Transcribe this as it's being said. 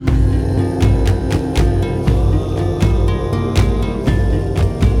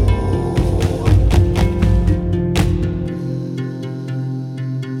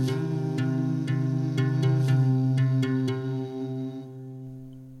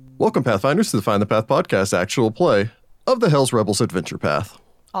Welcome, Pathfinders, to the Find the Path podcast actual play of the Hell's Rebels Adventure Path.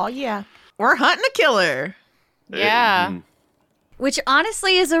 Oh, yeah. We're hunting a killer. Yeah. Which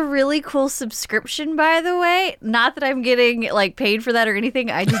honestly is a really cool subscription, by the way. Not that I'm getting paid for that or anything.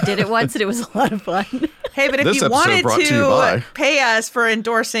 I just did it once and it was a lot of fun. Hey, but if This you episode wanted brought to you by- to pay us for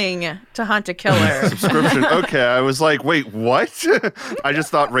endorsing To Hunt a Killer. Subscription. Okay, I was like, wait, what? I just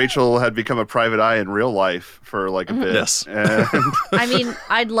thought Rachel had become a private eye in real life for a bit. Yes. And I mean,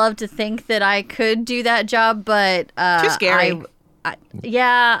 I'd love to think that I could do that job, but Too scary.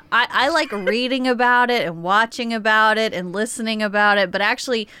 I like reading about it and watching about it and listening about it, but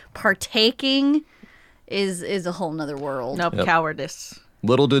actually partaking is a whole nother world. Nope, cowardice.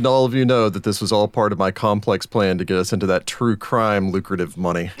 Little did all of you know that this was all part of my complex plan to get us into that true crime lucrative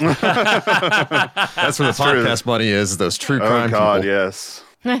money. That's where the podcast money is, those true crime God, people. yes.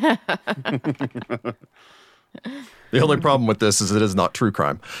 The only problem with this is it is not true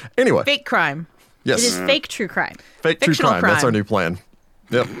crime. Anyway, Fake crime. yes. It is fake true crime. Fake true fictional crime. That's crime. our new plan.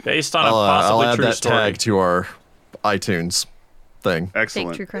 Yep. Based on a I'll possibly add true that story. tag to our iTunes thing. Fake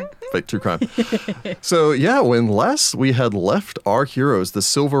Excellent. true crime. Fake true crime. So, yeah, when last we had left our heroes, the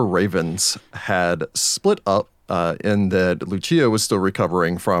Silver Ravens had split up in that Lucia was still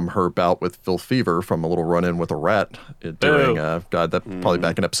recovering from her bout with filth fever from a little run-in with a rat during, that probably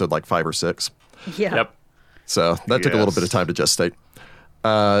back in episode 5 or 6. Yeah. Yep. So that took a little Yes. bit of time to gestate.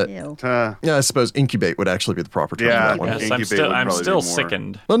 Ew. Yeah, I suppose incubate would actually be the proper term Yeah. for that one. Yes, Incubate would I'm probably still be more.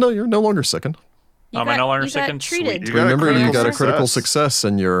 sickened. Well, no, you're no longer sickened. Am I no longer you got sickened? treated. You got a Remember, you critical got a critical success. success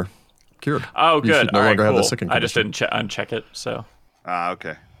and you're cured. Oh, You good. should no All right, longer have cool. the sickened I just condition. didn't uncheck it, so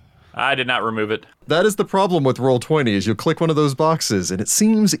Okay. I did not remove it. That is the problem with Roll20 is you'll click one of those boxes and it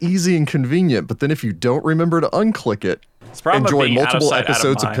seems easy and convenient, but then if you don't remember to unclick it, It's the problem with enjoy being out of multiple sight, out of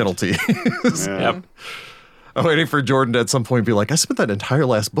episodes of mind. penalty. Yep. I'm waiting for Jordan to at some point be like, I spent that entire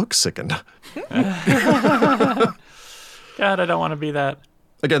last book sickened. God, I don't want to be that.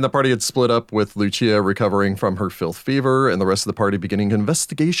 Again, the party had split up with Lucia recovering from her filth fever and the rest of the party beginning an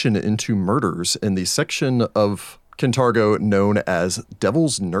investigation into murders in the section of Kintargo known as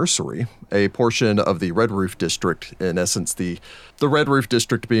Devil's Nursery, a portion of the Red Roof District, in essence the Red Roof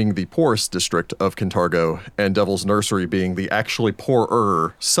District being the poorest district of Kintargo and Devil's Nursery being the actually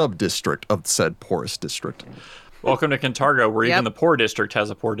poorer sub-district of said poorest district. Welcome to Kintargo, where Yep. even the poor district has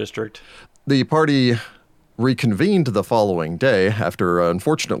a poor district. The party reconvened the following day after,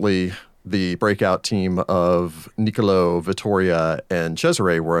 unfortunately, the breakout team of Nicolo, Vittoria, and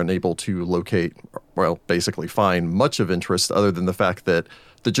Cesare were unable to locate, well, basically find much of interest other than the fact that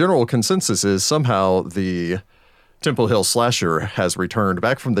the general consensus is somehow the Temple Hill slasher has returned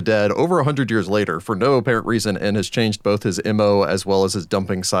back from the dead over 100 years later for no apparent reason and has changed both his MO as well as his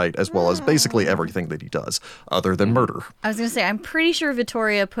dumping site as well as basically everything that he does other than murder. I was going to say, I'm pretty sure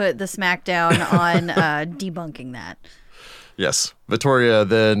Vittoria put the smackdown on debunking that. Yes. Vittoria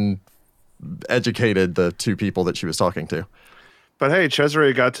then educated the two people that she was talking to. But hey,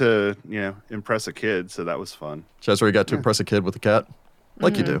 Cesare got to, impress a kid, so that was fun. Cesare got to impress a kid with a cat,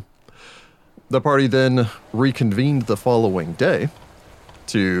 like you do. The party then reconvened the following day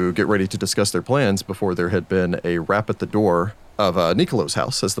to get ready to discuss their plans before there had been a rap at the door of Nicolo's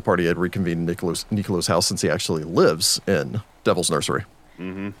house, as the party had reconvened Nicolo's house since he actually lives in Devil's Nursery.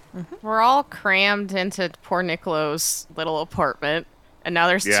 We're all crammed into poor Nicolo's little apartment, and now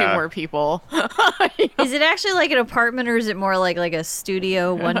there's two Yeah. more people. Is it actually like an apartment or is it more like a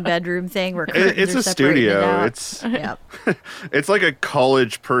studio, one bedroom thing where curtains It's are a separating it studio. out? It's Yep. it's like a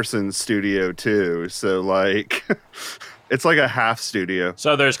college person's studio too. So it's like a half studio.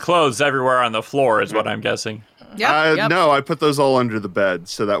 So there's clothes everywhere on the floor, is what I'm guessing. Yep. No, I put those all under the bed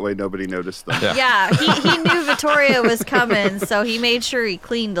so that way nobody noticed them. Yeah, he knew Vittoria was coming, so he made sure he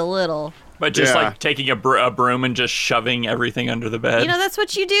cleaned a little. But just Yeah. like taking a broom and just shoving everything under the bed. You know, that's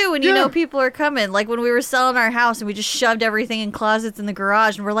what you do when you know people are coming. Like when we were selling our house and we just shoved everything in closets in the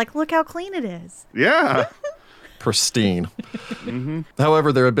garage and we're like, look how clean it is. Yeah. Pristine.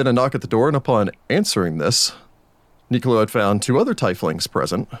 However, there had been a knock at the door, and upon answering this, Nicolo had found two other tieflings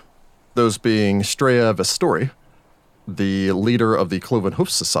present, those being Straya Vestori, the leader of the Cloven Hoof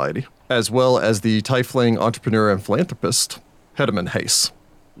Society, as well as the tiefling entrepreneur and philanthropist, Hedeman Hayes.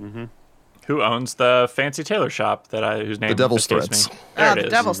 Who owns the fancy tailor shop whose name The Devil's escapes Threads. me. There it The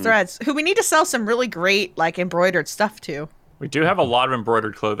is. Devil's Threads, who we need to sell some really great, embroidered stuff to. We do have a lot of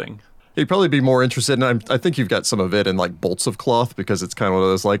embroidered clothing. He'd probably be more interested, and I think you've got some of it in bolts of cloth because it's kind of one of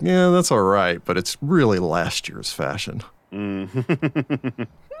those yeah, that's all right, but it's really last year's fashion. You'd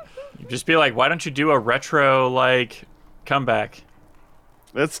just be like, why don't you do a retro comeback?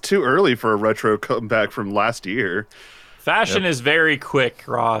 That's too early for a retro comeback from last year. Fashion is very quick,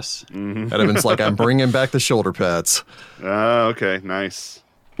 Ross. Edemon's like, I'm bringing back the shoulder pads. Okay, nice.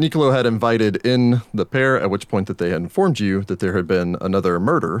 Nicolo had invited in the pair, at which point that they had informed you that there had been another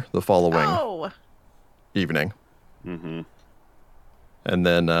murder the following Oh. evening. And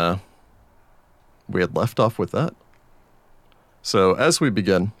then we had left off with that. So as we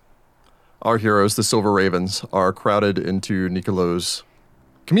begin, our heroes, the Silver Ravens, are crowded into Nicolo's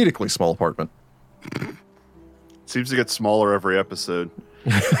comedically small apartment. Seems to get smaller every episode.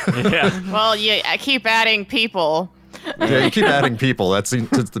 Yeah. Well, I keep adding people. Yeah, you keep adding people. That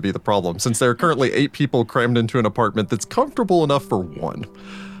seems to be the problem. Since there are currently 8 people crammed into an apartment that's comfortable enough for 1.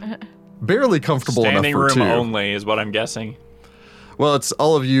 Barely comfortable Standing enough for room 2. only is what I'm guessing. Well, it's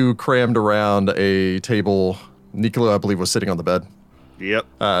all of you crammed around a table. Nicolo, I believe, was sitting on the bed. Yep.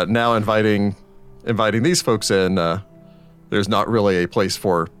 Now inviting these folks in, there's not really a place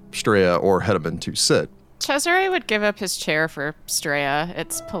for Straya or Hedemon to sit. Cesare would give up his chair for Straya.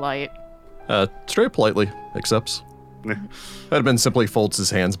 It's polite. Straya politely accepts. Hedemon simply folds his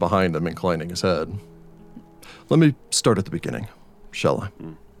hands behind him, inclining his head. Let me start at the beginning, shall I?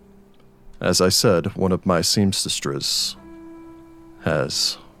 As I said, one of my seamstresses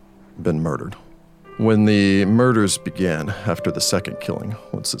has been murdered. When the murders began after the second killing,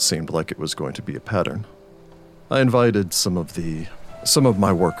 once it seemed like it was going to be a pattern, I invited some of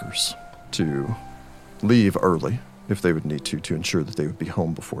my workers to leave early if they would need to ensure that they would be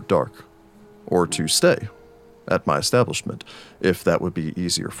home before dark, or to stay at my establishment if that would be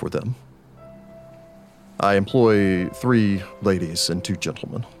easier for them. I employ 3 ladies and 2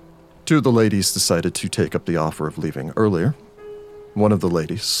 gentlemen. 2 of the ladies decided to take up the offer of leaving earlier. One of the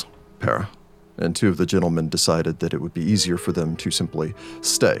ladies, Para, and 2 of the gentlemen decided that it would be easier for them to simply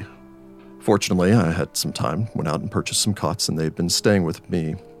stay. Fortunately, I had some time, went out and purchased some cots, and they've been staying with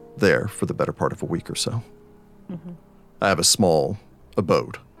me there for the better part of a week or so. I have a small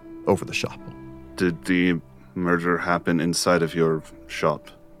abode over the shop. Did the murder happen inside of your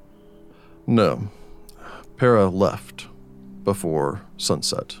shop? No. Para left before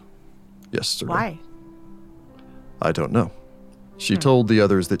sunset yesterday. Why? I don't know. She told the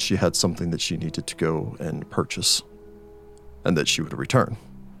others that she had something that she needed to go and purchase, and that she would return.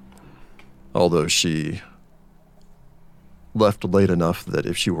 Although she left late enough that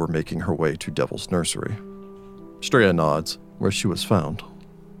if she were making her way to Devil's Nursery, Straya nods where she was found.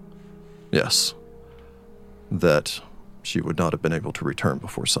 Yes, that she would not have been able to return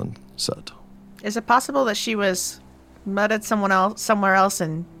before sunset. Is it possible that she was murdered somewhere else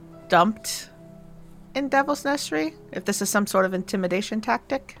and dumped in Devil's Nursery? If this is some sort of intimidation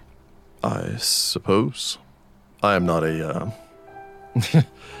tactic? I suppose. I am not a,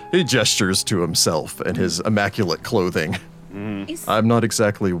 He gestures to himself and his immaculate clothing. I'm not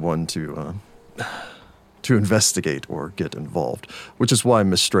exactly one to investigate or get involved, which is why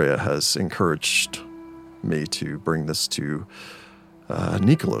Miss Straya has encouraged me to bring this to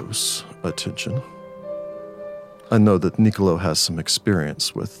Nicolo's attention. I know that Nicolo has some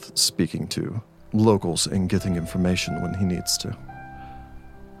experience with speaking to locals and getting information when he needs to.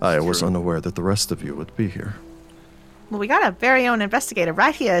 I was unaware that the rest of you would be here. Well, we got a very own investigator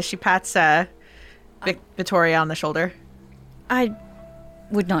right here. She pats Vittoria on the shoulder. I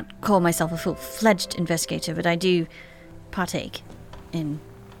would not call myself a full-fledged investigator, but I do partake in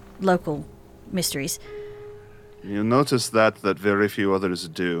local mysteries. You notice that very few others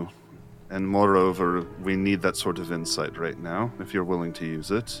do. And moreover, we need that sort of insight right now, if you're willing to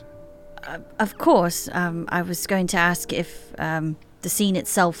use it. Of course, I was going to ask if the scene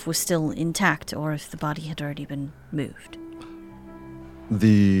itself was still intact or if the body had already been moved.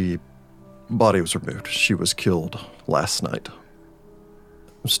 The body was removed. She was killed last night.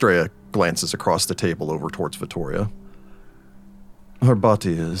 Straya glances across the table over towards Vittoria. Her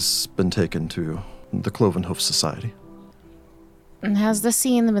body has been taken to the Clovenhoof Society. And has the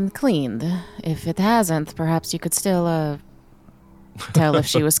scene been cleaned? If it hasn't, perhaps you could still tell if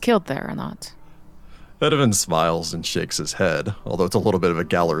she was killed there or not. Edwin smiles and shakes his head, although it's a little bit of a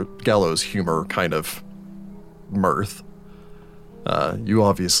gallows humor kind of mirth. You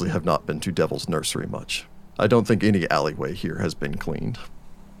obviously have not been to Devil's Nursery much. I don't think any alleyway here has been cleaned.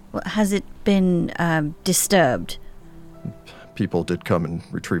 Well, has it been disturbed? People did come and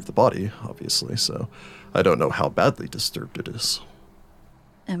retrieve the body, obviously, so I don't know how badly disturbed it is.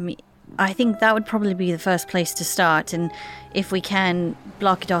 I think that would probably be the first place to start, and if we can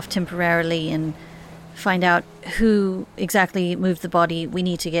block it off temporarily and find out who exactly moved the body, we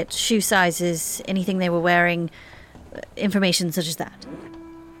need to get shoe sizes, anything they were wearing, information such as that.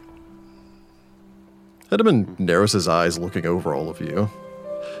 Hedemon narrows his eyes looking over all of you.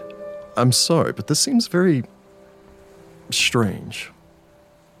 I'm sorry, but this seems very Strange.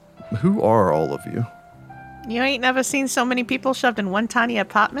 Who are all of you? You ain't never seen so many people shoved in one tiny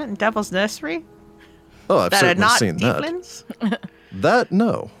apartment in Devil's Nursery? Oh, I've That are certainly not seen that. tieflings? That,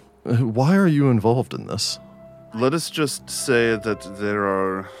 no. Why are you involved in this? Let us just say that there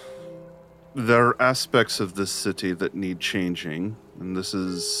are aspects of this city that need changing, and this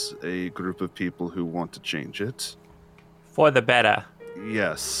is a group of people who want to change it. For the better.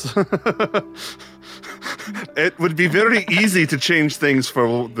 Yes. It would be very easy to change things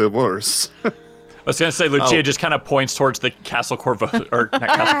for the worse. I was going to say, Lucia Oh. just kind of points towards the Castle Corvo, or not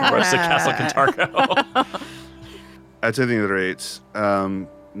Castle Corvosa, the Castle Cantargo. At any rate,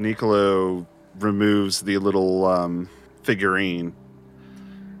 Nicolo removes the little figurine.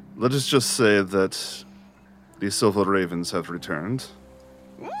 Let us just say that the Silver Ravens have returned.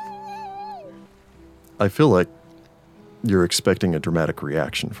 I feel like you're expecting a dramatic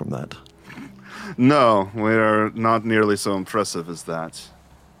reaction from that. No, we are not nearly so impressive as that.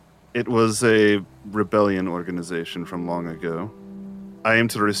 It was a rebellion organization from long ago. I aim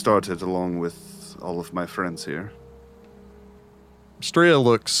to restart it along with all of my friends here. Straya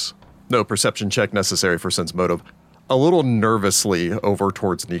looks, no perception check necessary for sense motive, a little nervously over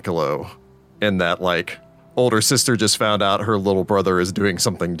towards Nicolo, in that, like, older sister just found out her little brother is doing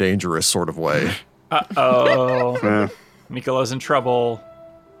something dangerous sort of way. Uh-oh. Eh, Nicolo's in trouble.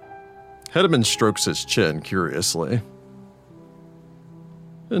 Hedeman strokes his chin curiously.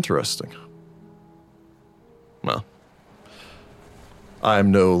 Interesting. Well,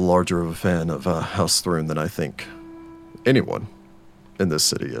 I'm no larger of a fan of House Throne than I think anyone in this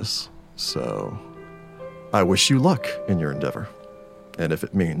city is. So, I wish you luck in your endeavor. And if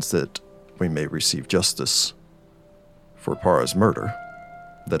it means that we may receive justice for Para's murder,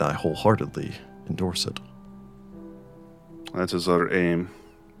 then I wholeheartedly endorse it. that is our aim,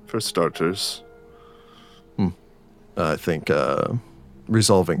 for starters. I think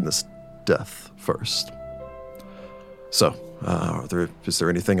resolving this death first. So, is there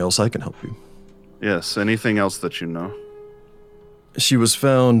anything else I can help you? Yes, anything else that you know? She was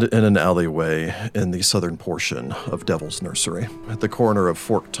found in an alleyway in the southern portion of Devil's Nursery, at the corner of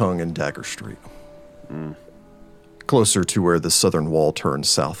Forked Tongue and Dagger Street. Closer to where the southern wall turns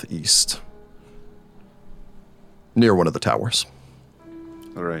southeast. Near one of the towers.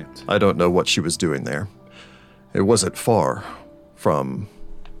 All right. I don't know what she was doing there. It wasn't far from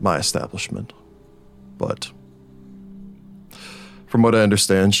my establishment, but from what I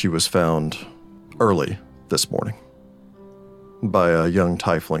understand, she was found early this morning by a young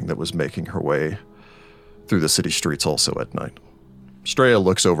tiefling that was making her way through the city streets also at night. Straya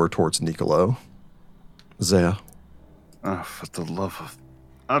looks over towards Nicolo. Zaya, Oh, for the love of...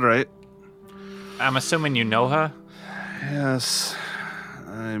 All right. I'm assuming you know her? Yes,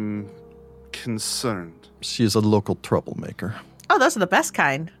 I'm concerned. she is a local troublemaker. Oh, those are the best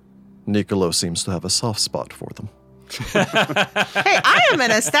kind. Nicolo seems to have a soft spot for them. Hey, I am an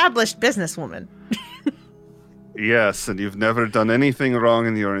established businesswoman. Yes, and you've never done anything wrong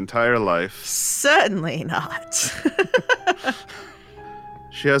in your entire life. Certainly not.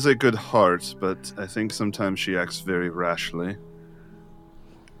 She has a good heart, but I think sometimes she acts very rashly.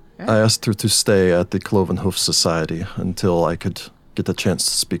 I asked her to stay at the Clovenhoof Society until I could get a chance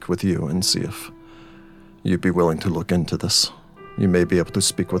to speak with you and see if you'd be willing to look into this. You may be able to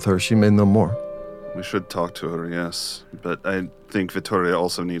speak with her. She may know more. We should talk to her, yes. But I think Vittoria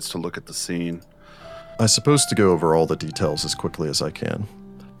also needs to look at the scene. I suppose to go over all the details as quickly as I can.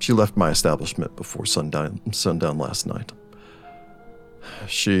 She left my establishment before sundown last night.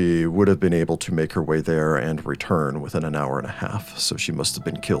 She would have been able to make her way there and return within an hour and a half, so she must have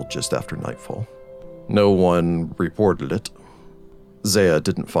been killed just after nightfall. No one reported it. Zaya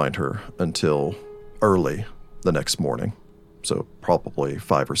didn't find her until early the next morning, so probably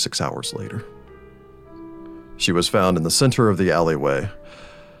 5 or 6 hours later. She was found in the center of the alleyway,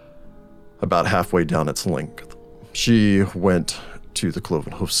 about halfway down its length. She went to the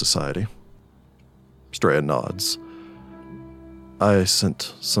Clovenhoof Society. Straya nods. I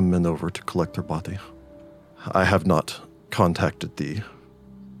sent some men over to collect her body. I have not contacted the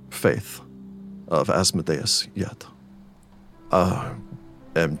faith of Asmodeus yet. I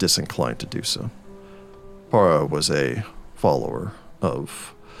am disinclined to do so. Para was a follower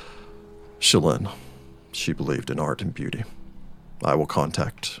of Shalyn. She believed in art and beauty. I will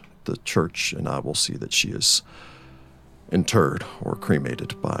contact the church and I will see that she is interred or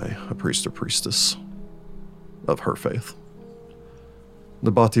cremated by a priest or priestess of her faith.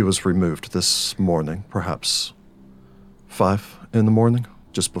 The body was removed this morning, perhaps 5 in the morning,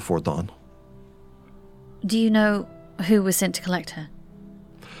 just before dawn. Do you know who was sent to collect her?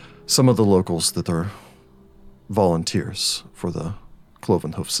 Some of the locals that are volunteers for the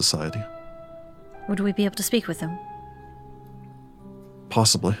Clovenhoof Society. Would we be able to speak with them?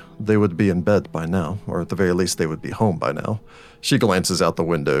 Possibly. They would be in bed by now, or at the very least they would be home by now. She glances out the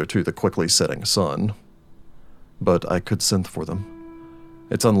window to the quickly setting sun. But I could send for them.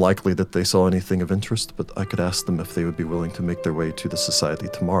 It's unlikely that they saw anything of interest, but I could ask them if they would be willing to make their way to the society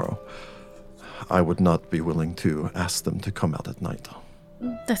tomorrow. I would not be willing to ask them to come out at night.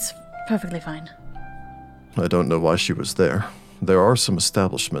 That's perfectly fine. I don't know why she was there. There are some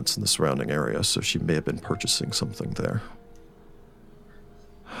establishments in the surrounding area, so she may have been purchasing something there.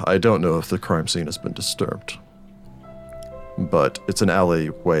 I don't know if the crime scene has been disturbed, but it's an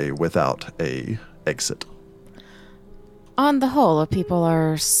alleyway without a exit. On the whole, people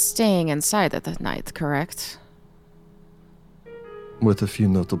are staying inside at night, correct? With a few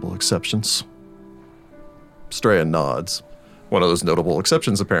notable exceptions. Straya nods. One of those notable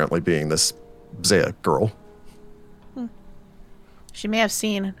exceptions apparently being this Zaya girl. She may have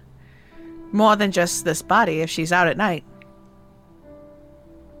seen more than just this body if she's out at night.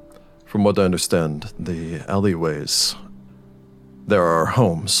 From what I understand, the alleyways, there are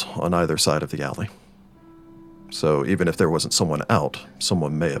homes on either side of the alley. So even if there wasn't someone out,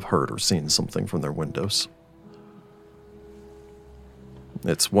 someone may have heard or seen something from their windows.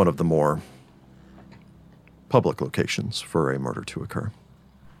 It's one of the more public locations for a murder to occur.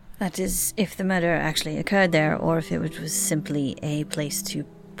 That is, if the murder actually occurred there, or if it was simply a place to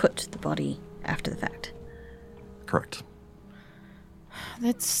put the body after the fact. Correct.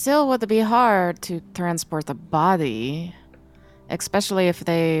 It still would be hard to transport the body, especially if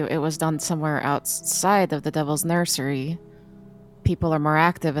it was done somewhere outside of the Devil's Nursery. People are more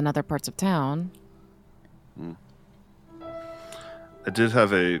active in other parts of town. I did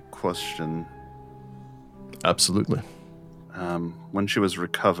have a question. Absolutely. When she was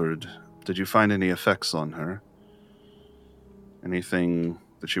recovered, did you find any effects on her? Anything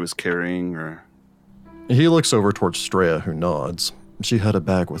that she was carrying, or... He looks over towards Straya, who nods. She had a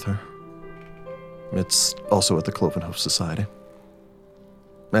bag with her. It's also at the Clovenhoof Society.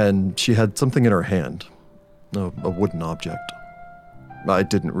 And she had something in her hand. A wooden object. I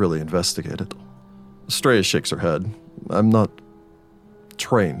didn't really investigate it. Straya shakes her head. I'm not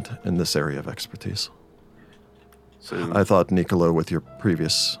trained in this area of expertise. So I thought, Nicolo, with your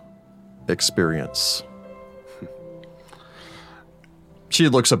previous experience... She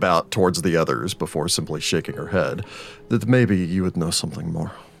looks about towards the others before simply shaking her head, that maybe you would know something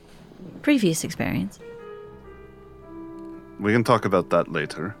more. Previous experience. we can talk about that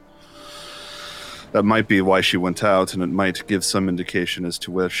later. That might be why she went out, and it might give some indication as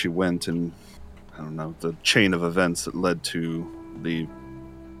to where she went and, I don't know, the chain of events that led to the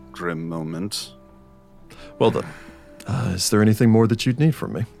grim moment. Well then, is there anything more that you'd need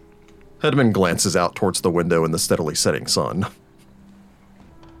from me? Hedman glances out towards the window in the steadily setting sun.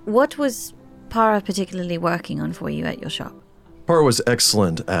 What was Para particularly working on for you at your shop? Para was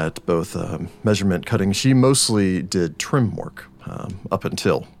excellent at both measurement cutting. She mostly did trim work, up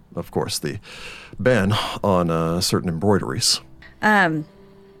until, of course, the ban on certain embroideries.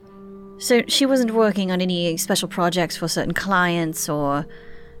 So she wasn't working on any special projects for certain clients or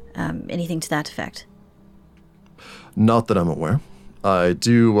anything to that effect? Not that I'm aware. I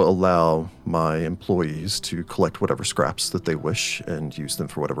do allow my employees to collect whatever scraps that they wish and use them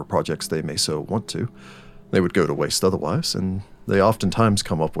for whatever projects they may so want to. They would go to waste otherwise, and they oftentimes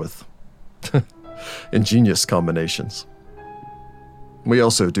come up with ingenious combinations. We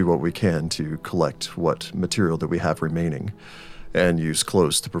also do what we can to collect what material that we have remaining and use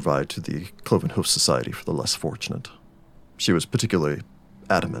clothes to provide to the Clovenhoof Society for the less fortunate. She was particularly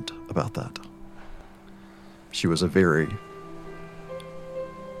adamant about that. She was a very,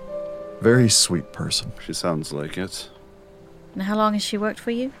 very sweet person. She sounds like it. And how long has she worked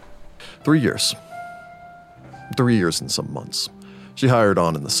for you? 3 years. 3 years and some months. She hired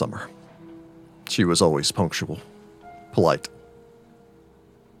on in the summer. She was always punctual, polite.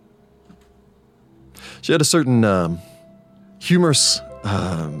 She had a certain humorous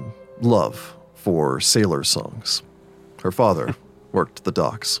love for sailor songs. Her father worked the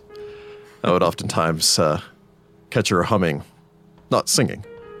docks. I would oftentimes catch her humming, not singing,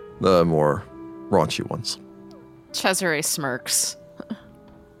 the more raunchy ones. Cesare smirks.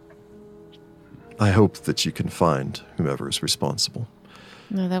 I hope that you can find whomever is responsible.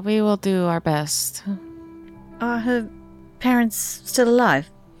 No, that we will do our best. Are her parents still alive?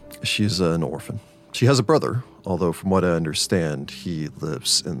 She's an orphan. She has a brother, although from what I understand, he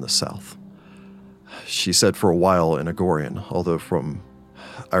lives in the south. She said for a while in Agorian, although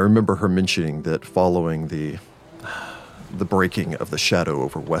I remember her mentioning that following the breaking of the shadow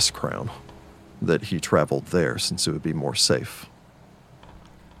over West Crown, that he traveled there since it would be more safe.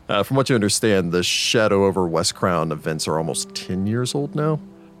 From what you understand, the Shadow over West Crown events are almost 10 years old now.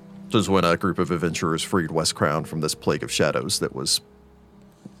 This is when a group of adventurers freed West Crown from this plague of shadows that was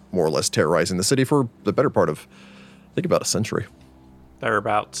more or less terrorizing the city for the better part of, I think, about a century.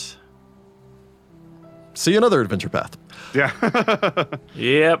 Thereabouts. See another adventure path. Yeah.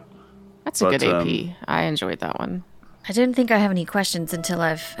 Yep. That's a But, good AP. I enjoyed that one. I don't think I have any questions until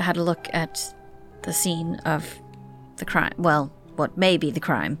I've had a look at the scene of the crime. Well, what may be the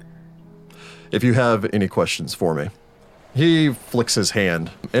crime. If you have any questions for me. He flicks his hand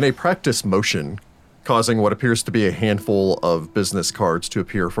in a practice motion, causing what appears to be a handful of business cards to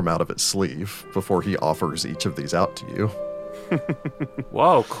appear from out of its sleeve before he offers each of these out to you.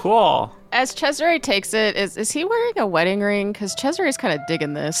 Whoa, cool. As Cesare takes it, is he wearing a wedding ring? Because Cesare's kind of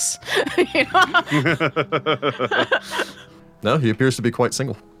digging this. You know? No, he appears to be quite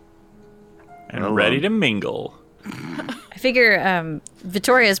single. And ready to mingle. I figure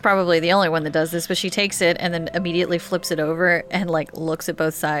Vittoria is probably the only one that does this, but she takes it and then immediately flips it over and like looks at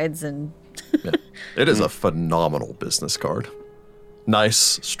both sides and Yeah. It is a phenomenal business card.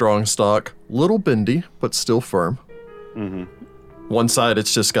 Nice, strong stock, little bendy, but still firm. One side,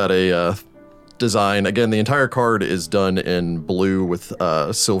 it's just got a design. Again, the entire card is done in blue with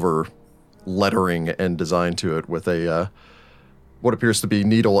silver lettering and design to it with a what appears to be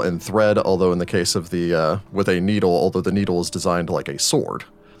needle and thread, although in the case of the with a needle, although the needle is designed like a sword,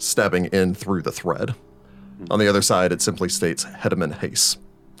 stabbing in through the thread. On the other side, it simply states Hedman Hace,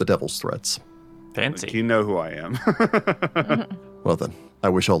 the Devil's Threads. Fancy. You know who I am. Well then, I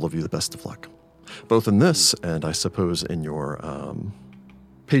wish all of you the best of luck. Both in this, and I suppose in your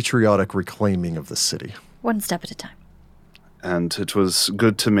patriotic reclaiming of the city. one step at a time. And it was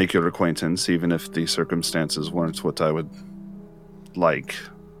good to make your acquaintance, even if the circumstances weren't what I would like.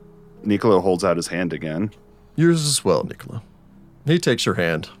 Niccolo holds out his hand again. Yours as well, Niccolo. He takes your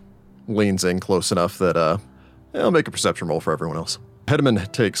hand, leans in close enough that I'll make a perception roll for everyone else.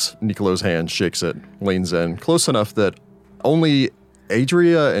 Hedman takes Niccolo's hand, shakes it, leans in close enough that only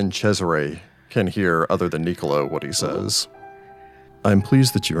Adria and Cesare can hear, other than Niccolo, what he says. I'm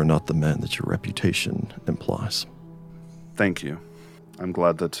pleased that you are not the man that your reputation implies. Thank you. I'm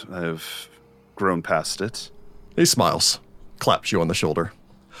glad that I've grown past it. He smiles, claps you on the shoulder.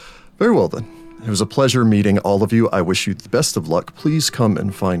 Very well then. It was a pleasure meeting all of you. I wish you the best of luck. Please come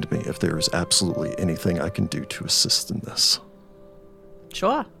and find me if there is absolutely anything I can do to assist in this.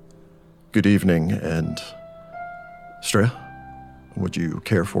 Sure. Good evening, and Straya, would you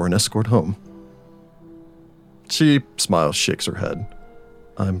care for an escort home? She smiles, shakes her head.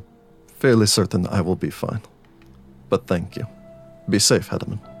 I'm fairly certain I will be fine. But thank you. Be safe,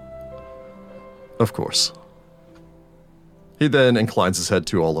 Hedman. Of course. He then inclines his head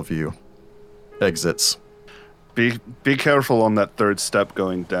to all of you. Exits. Be careful on that third step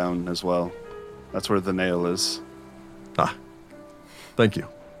going down as well. That's where the nail is. Ah, thank you.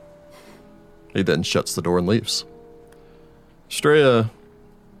 He then shuts the door and leaves. Straya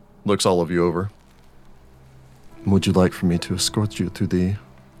looks all of you over. Would you like for me to escort you to the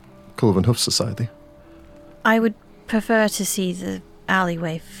Cullovan Hoof Society? I would prefer to see the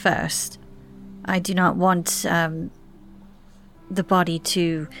alleyway first. I do not want the body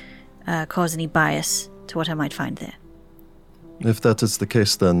to cause any bias to what I might find there. If that is the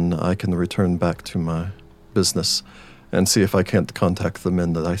case, then I can return back to my business and see if I can't contact the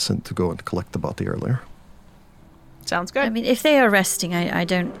men that I sent to go and collect the body earlier. Sounds good. I mean, if they are resting, I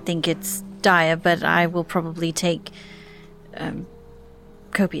don't think it's dire, but I will probably take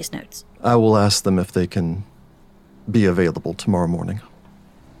copious notes. I will ask them if they can be available tomorrow morning.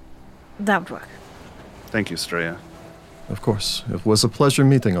 That would work. Thank you, Straya. Of course. It was a pleasure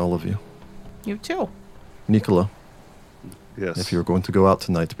meeting all of you. You too. Nicola, Yes. if you're going to go out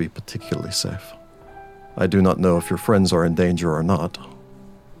tonight, be particularly safe. I do not know if your friends are in danger or not,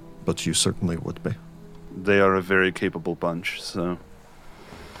 but you certainly would be. They are a very capable bunch, so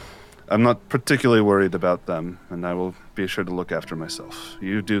I'm not particularly worried about them, and I will be sure to look after myself.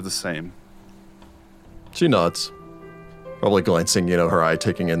 You do the same. She nods, probably glancing, her eye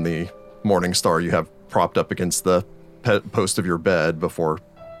taking in the morning star you have propped up against the post of your bed before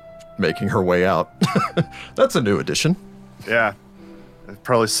making her way out. That's a new addition. Yeah. It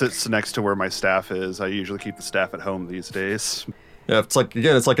probably sits next to where my staff is. I usually keep the staff at home these days. Yeah, it's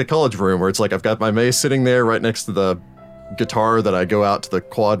like a college room where it's like I've got my mace sitting there right next to the guitar that I go out to the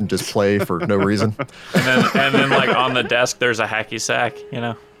quad and just play for no reason. And then like on the desk, there's a hacky sack,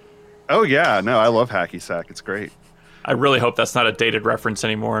 Oh, yeah. No, I love hacky sack. It's great. I really hope that's not a dated reference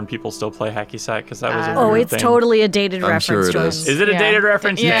anymore and people still play hacky sack because that was a Oh, weird it's thing. totally a dated I'm reference. sure it Jordan. is. Is it a Yeah. dated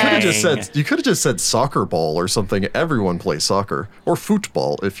reference? Yeah. You could have just said soccer ball or something. Everyone plays soccer. Or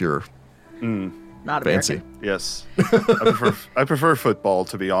football if you're Not fancy. American. Yes. I prefer football,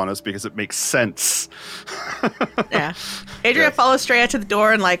 to be honest, because it makes sense. Yeah. Adria follows Straya to the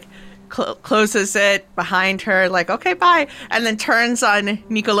door and like closes it behind her, like, okay, bye. And then turns on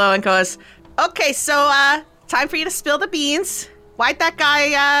Nicolo and goes, okay, so time for you to spill the beans. Why'd that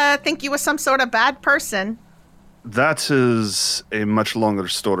guy think you was some sort of bad person? That is a much longer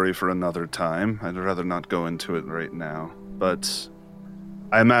story for another time. I'd rather not go into it right now. But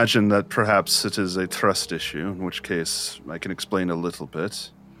I imagine that perhaps it is a trust issue, in which case I can explain a little bit.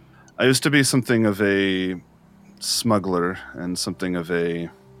 I used to be something of a smuggler and something of a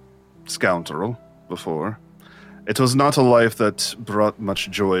scoundrel before. It was not a life that brought much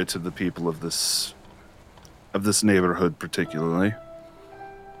joy to the people of this neighborhood particularly.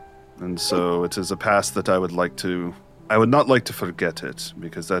 And so it is a past that I would not like to forget it,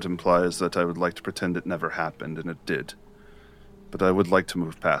 because that implies that I would like to pretend it never happened, and it did. But I would like to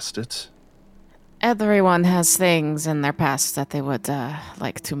move past it. Everyone has things in their past that they would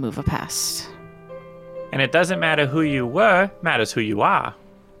like to move past. And it doesn't matter who you were, matters who you are.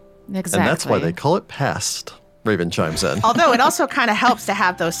 Exactly. And that's why they call it past. Raven chimes in. Although it also kind of helps to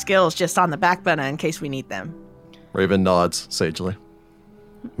have those skills just on the back burner in case we need them. Raven nods sagely.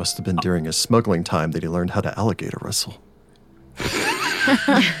 Must have been during his smuggling time that he learned how to alligator wrestle.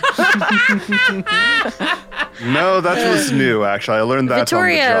 No, that was new, actually. I learned that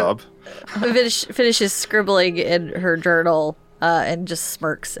Victoria- on the job. Finishes scribbling in her journal and just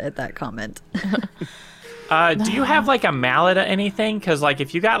smirks at that comment. Do you have like a mallet or anything? Because like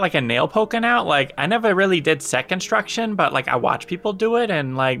if you got like a nail poking out, like I never really did set construction, but like I watch people do it,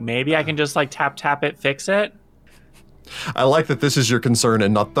 and like maybe I can just like tap it, fix it. I like that this is your concern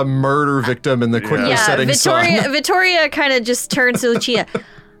and not the murder victim in the quickly Yeah, setting sun. Victoria kind of just turns to Lucia.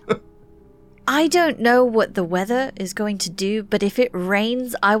 I don't know what the weather is going to do, but if it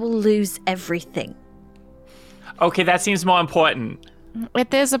rains, I will lose everything. Okay, that seems more important.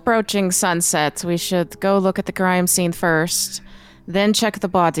 It is approaching sunset. We should go look at the crime scene first, then check the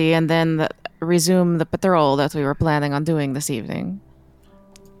body, and then resume the patrol that we were planning on doing this evening.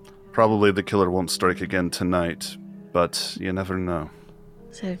 Probably the killer won't strike again tonight, but you never know.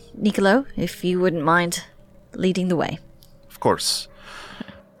 So, Nicolo, if you wouldn't mind leading the way. Of course.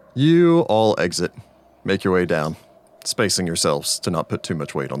 You all exit. Make your way down, spacing yourselves to not put too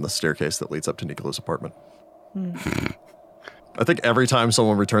much weight on the staircase that leads up to Nicolo's apartment. I think every time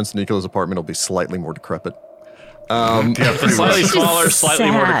someone returns to Nicolo's apartment, it'll be slightly more decrepit. Slightly smaller,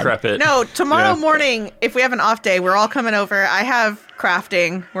 slightly more sad. decrepit. No, tomorrow Yeah. morning, if we have an off day, we're all coming over. I have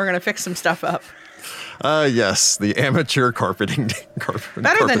crafting. We're going to fix some stuff up. Yes, the amateur carpeting.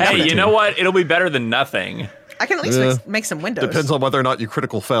 Better than Hey, nothing. you know what? It'll be better than nothing. I can at least Yeah. make some windows. Depends on whether or not you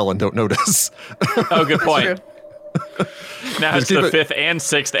critical fell and don't notice. Oh, good point. True. Now it's keep the it- fifth and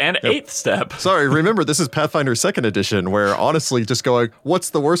sixth and eighth step. Sorry, remember, this is Pathfinder 2nd Edition, where honestly just going,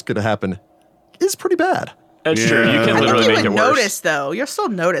 what's the worst going to happen, is pretty bad. That's true. You Yeah. can I literally think make you it would worse. notice, though. You'll still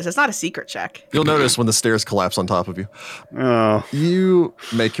notice. It's not a secret check. You'll notice when the stairs collapse on top of you. Oh, You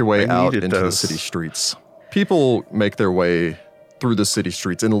make your way I out needed into the those. city streets. People make their way through the city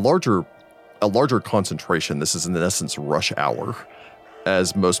streets in a larger concentration. This is in essence rush hour,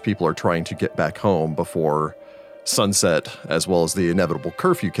 as most people are trying to get back home before sunset, as well as the inevitable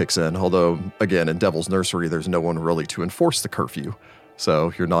curfew kicks in. Although, again, in Devil's Nursery, there's no one really to enforce the curfew,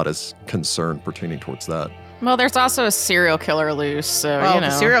 so you're not as concerned pertaining towards that. Well, there's also a serial killer loose, so Well, you know.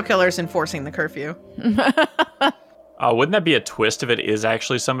 the serial killer's enforcing the curfew. Wouldn't that be a twist if it is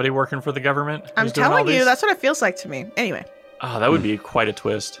actually somebody working for the government? I'm who's doing all telling you, these? that's what it feels like to me. Anyway, Oh, that would be quite a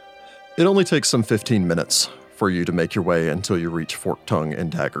twist. It only takes some 15 minutes for you to make your way until you reach Forked Tongue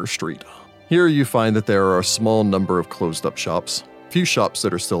and Dagger Street. Here you find that there are a small number of closed-up shops, few shops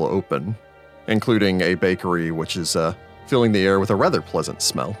that are still open, including a bakery which is filling the air with a rather pleasant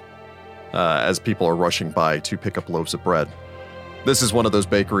smell, as people are rushing by to pick up loaves of bread. This is one of those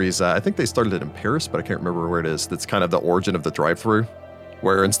bakeries, I think they started it in Paris, but I can't remember where it is, that's kind of the origin of the drive-thru,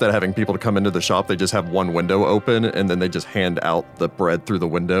 where instead of having people to come into the shop, they just have one window open, and then they just hand out the bread through the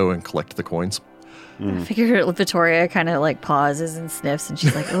window and collect the coins. I figure Victoria kind of like pauses and sniffs, and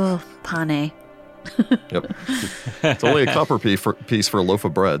she's like, "Oh, pane." Yep. It's only a copper piece for a loaf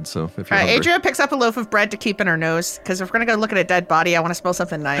of bread, so if you're all right, hungry. Adria picks up a loaf of bread to keep in her nose, because if we're going to go look at a dead body, I want to smell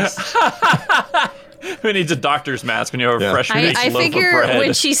something nice. Who needs a doctor's mask when you have a Yeah. fresh I loaf of figure bread?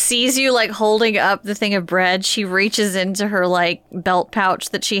 when she sees you like holding up the thing of bread, she reaches into her like belt pouch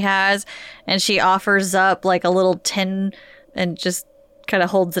that she has and she offers up like a little tin and just kind of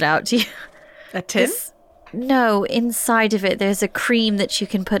holds it out to you. A tin? No, inside of it there's a cream that you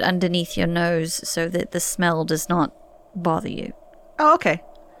can put underneath your nose so that the smell does not bother you. Oh, okay.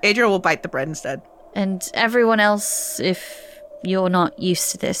 Adria will bite the bread instead. And everyone else, if you're not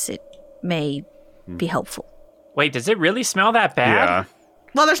used to this, it may be helpful. Wait, does it really smell that bad? Yeah.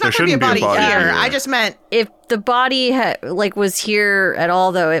 Well, there's not There going to be a shouldn't body, here. here. I just meant If the body was here at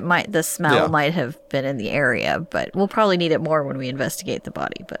all, though, the smell Yeah. might have been in the area. But we'll probably need it more when we investigate the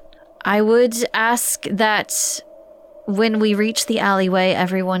body. But I would ask that when we reach the alleyway,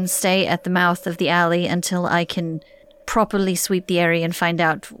 everyone stay at the mouth of the alley until I can properly sweep the area and find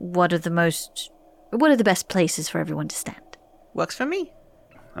out what are the best places for everyone to stand. works for me.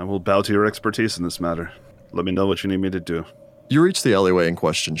 I will bow to your expertise in this matter. Let me know what you need me to do. You reach the alleyway in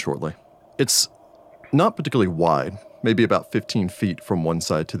question shortly. It's not particularly wide, maybe about 15 feet from one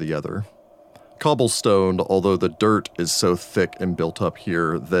side to the other. Cobblestoned, although the dirt is so thick and built up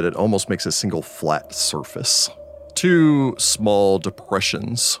here that it almost makes a single flat surface. Two small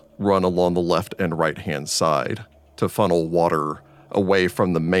depressions run along the left and right-hand side to funnel water away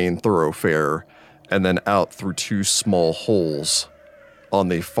from the main thoroughfare and then out through two small holes on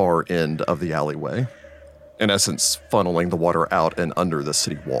the far end of the alleyway, in essence funneling the water out and under the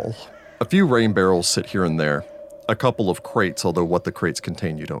city wall. A few rain barrels sit here and there, a couple of crates, although what the crates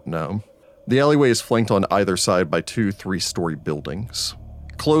contain you don't know. The alleyway is flanked on either side by two 3-story buildings.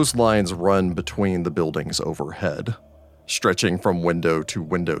 Clotheslines run between the buildings overhead, stretching from window to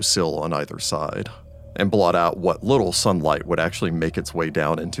windowsill on either side, and blot out what little sunlight would actually make its way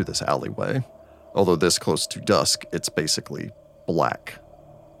down into this alleyway. Although this close to dusk, it's basically black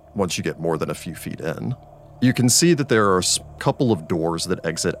once you get more than a few feet in. You can see that there are a couple of doors that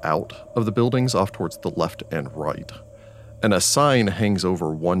exit out of the buildings off towards the left and right, and a sign hangs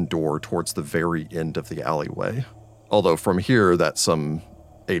over one door towards the very end of the alleyway. Although from here, that's some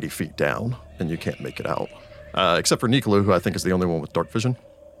 80 feet down, and you can't make it out. Except for Nicola, who I think is the only one with dark vision.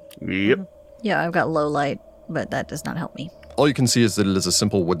 Yep. Yeah, I've got low light, but that does not help me. All you can see is that it is a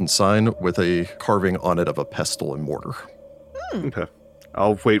simple wooden sign with a carving on it of a pestle and mortar. Okay.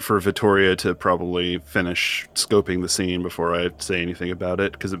 I'll wait for Vittoria to probably finish scoping the scene before I say anything about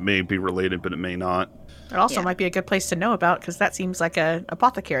it, because it may be related, but it may not. It also Yeah. might be a good place to know about because that seems like a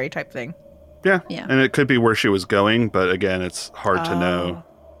apothecary type thing. Yeah. Yeah. And it could be where she was going, but again, it's hard to know.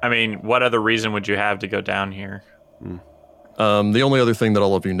 I mean, what other reason would you have to go down here? The only other thing that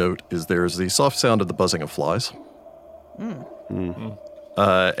all of you note is there's the soft sound of the buzzing of flies.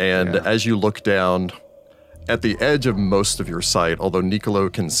 As you look down, at the edge of most of your sight, although Nicolo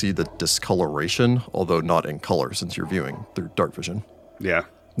can see the discoloration, although not in color since you're viewing through dark vision, Yeah.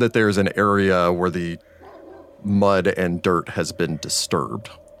 that there's an area where the mud and dirt has been disturbed,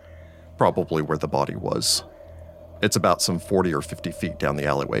 probably where the body was. It's about some 40 or 50 feet down the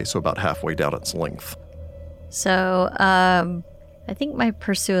alleyway, so about halfway down its length. So, I think my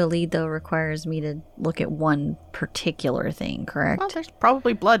Pursue a Lead, though, requires me to look at one particular thing, correct? Well, there's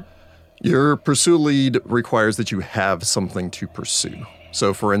probably blood. Your pursue lead requires that you have something to pursue.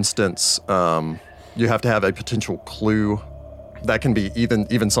 So, for instance, you have to have a potential clue. That can be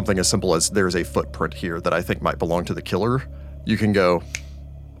even something as simple as there's a footprint here that I think might belong to the killer. You can go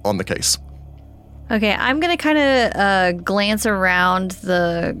on the case. Okay, I'm going to kind of glance around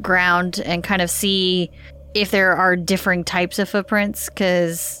the ground and kind of see if there are differing types of footprints,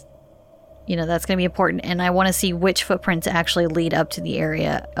 because, you know, that's going to be important. And I want to see which footprints actually lead up to the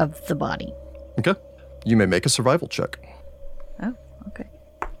area of the body. Okay. You may make a survival check. Oh, okay.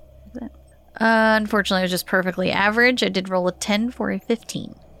 Unfortunately, it was just perfectly average. I did roll a 10 for a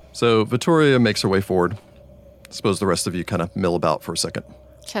 15. So, Vittoria makes her way forward. Suppose the rest of you kind of mill about for a second.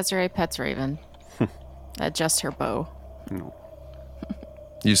 Cesare pets Raven. Adjust her bow.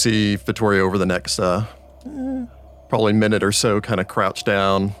 You see Vittoria over the next probably minute or so kind of crouch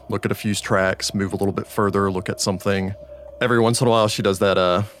down, look at a few tracks, move a little bit further, look at something. Every once in a while she does that,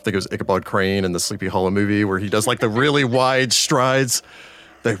 I think it was Ichabod Crane in the Sleepy Hollow movie where he does like the really wide strides.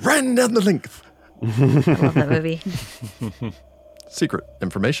 They ran down the length. I love that movie. Secret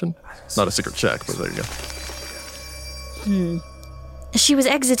information. Not a secret check, but there you go. She was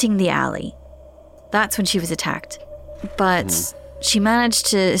exiting the alley. That's when she was attacked. But she managed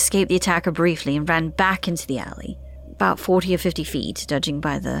to escape the attacker briefly and ran back into the alley, about 40 or 50 feet, judging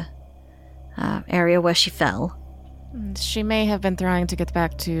by the area where she fell. She may have been trying to get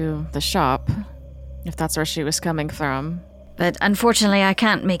back to the shop, if that's where she was coming from. But unfortunately, I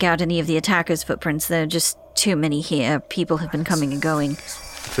can't make out any of the attackers' footprints. There are just too many here. People have been coming and going.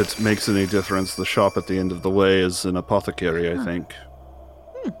 If it makes any difference, the shop at the end of the way is an apothecary, I think.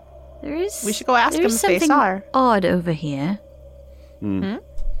 We should go ask them if they saw her. Odd over here.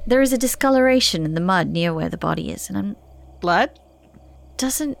 There is a discoloration in the mud near where the body is, and Blood?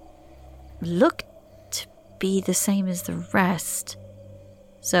 doesn't look to be the same as the rest.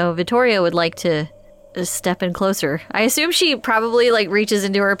 So Vittoria would like to step in closer. I assume she probably like reaches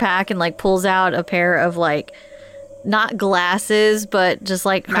into her pack and like pulls out a pair of like not glasses, but just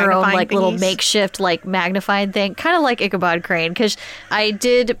like her own Magnifying like little thingies? makeshift like magnifying thing, kind of like Ichabod Crane, because I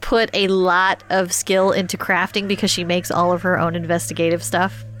did put a lot of skill into crafting because she makes all of her own investigative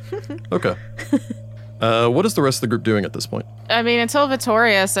stuff. Okay. What is the rest of the group doing at this point? I mean, until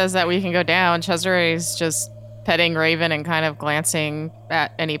Vittoria says that we can go down, Cesare's just petting Raven and kind of glancing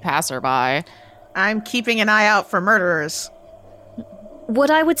at any passerby. I'm keeping an eye out for murderers. What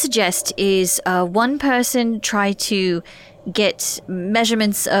I would suggest is one person try to get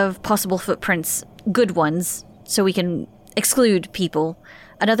measurements of possible footprints, good ones, so we can exclude people.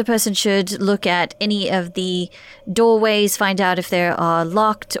 Another person should look at any of the doorways, find out if they are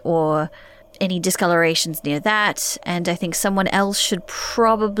locked or any discolorations near that. And I think someone else should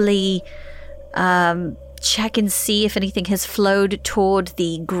probably check and see if anything has flowed toward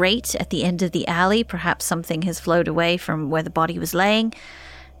the grate at the end of the alley. Perhaps something has flowed away from where the body was laying.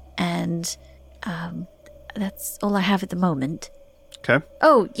 And that's all I have at the moment. Okay.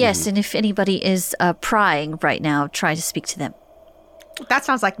 Oh, yes, and if anybody is prying right now, try to speak to them. That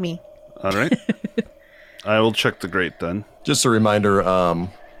sounds like me. All right. I will check the grate then. Just a reminder,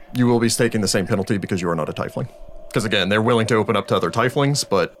 you will be staking the same penalty because you are not a tiefling. Because again, they're willing to open up to other tieflings,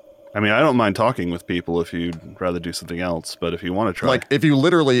 but I mean, I don't mind talking with people if you'd rather do something else, but if you want to try. like if you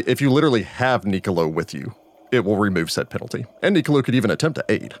literally have Nicolo with you, it will remove said penalty. And Nicolo could even attempt to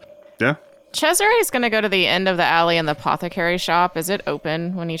aid. Yeah. Cesare's going to go to the end of the alley in the apothecary shop. Is it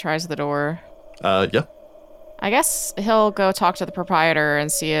open when he tries the door? Yeah. I guess he'll go talk to the proprietor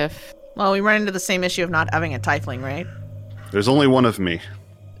and see if... Well, we run into the same issue of not having a tiefling, right? There's only one of me.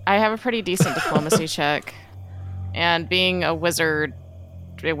 I have a pretty decent diplomacy check. And being a wizard,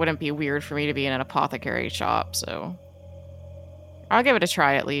 it wouldn't be weird for me to be in an apothecary shop, so... I'll give it a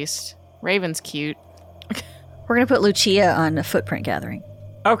try at least. Raven's cute. We're going to put Lucia on a footprint gathering.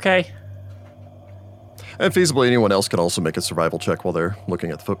 Okay. And feasibly, anyone else can also make a survival check while they're looking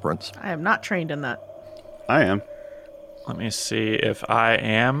at the footprints. I am not trained in that. I am. Let me see if I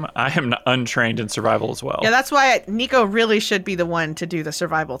am. I am untrained in survival as well. Yeah, that's why Nico really should be the one to do the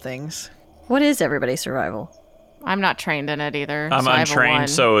survival things. What is everybody's survival? I'm not trained in it either. I'm so I have a 1. untrained,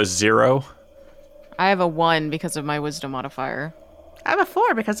 so is 0. I have a 1 because of my wisdom modifier. I have a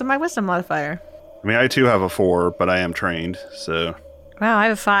 4 because of my wisdom modifier. I mean, I too have a 4, but I am trained, so. Wow, I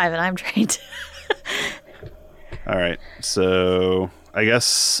have a 5 and I'm trained. All right. So I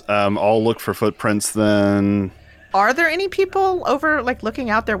guess I'll look for footprints then. Are there any people over, like, looking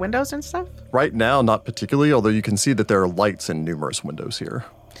out their windows and stuff? Right now, not particularly, although you can see that there are lights in numerous windows here.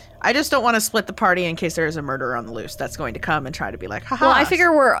 I just don't want to split the party in case there is a murderer on the loose that's going to come and try to be like, haha. Well, I figure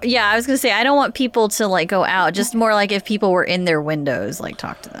I was going to say, I don't want people to like go out, just more like if people were in their windows, like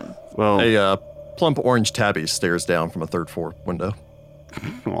talk to them. Well, A plump orange tabby stares down from a third-floor window.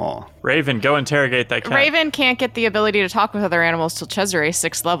 aw. Raven, go interrogate that cat. Raven can't get the ability to talk with other animals till Cesare's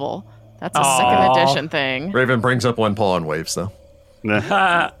 6th level. That's a Aw. 2nd edition thing. Raven brings up one paw and waves, though.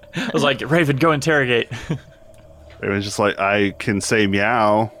 Nah. I was like, Raven, go interrogate. It was just like, I can say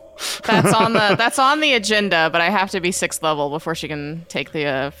meow. That's on the agenda, but I have to be 6th level before she can take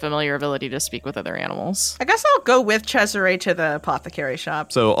the familiar ability to speak with other animals. I guess I'll go with Cesare to the apothecary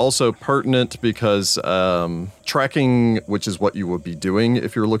shop. So also pertinent because tracking, which is what you would be doing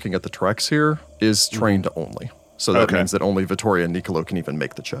if you're looking at the tracks here, is trained only. So that Okay. means that only Vittoria and Nicolo can even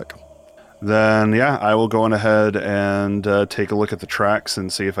make the check. Then, yeah, I will go on ahead and take a look at the tracks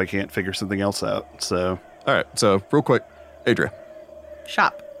and see if I can't figure something else out. So, All right, so real quick, Adria,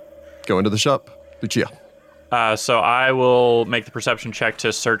 Shop. go into the shop. Lucia. So I will make the perception check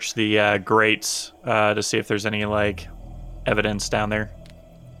to search the grates to see if there's any, like, evidence down there.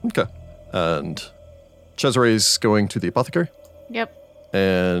 Okay. And Cesare's going to the apothecary. Yep.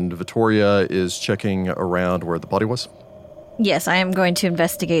 And Vittoria is checking around where the body was. Yes, I am going to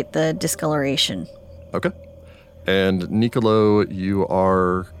investigate the discoloration. Okay. And Nicolo, you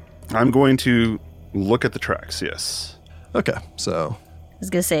are... I'm going to look at the tracks, yes. Okay, so... I was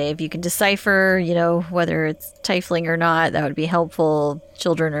going to say, if you can decipher, whether it's tiefling or not, that would be helpful.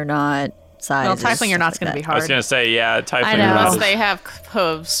 Children or not, size. Well, tiefling or not's going to be I was hard. going to say, yeah, typing I know. Unless around. they have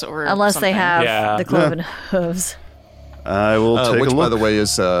hooves or Unless they something. have Yeah. the cloven hooves. I will take which, a by look. the way,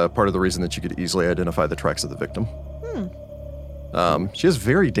 is part of the reason that you could easily identify the tracks of the victim. She has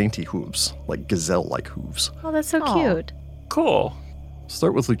very dainty hooves, like gazelle-like hooves. Oh, that's so Aw. cute. Cool.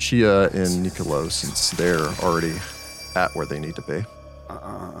 Start with Lucia and Nicolo, since they're already at where they need to be.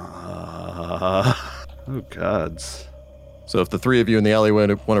 Oh, gods. So if the three of you in the alleyway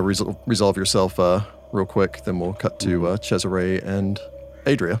want to resolve yourself real quick, then we'll cut to Cesare and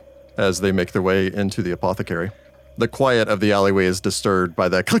Adria as they make their way into the apothecary. The quiet of the alleyway is disturbed by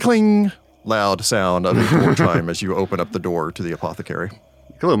the click-cling loud sound of a door chime as you open up the door to the apothecary.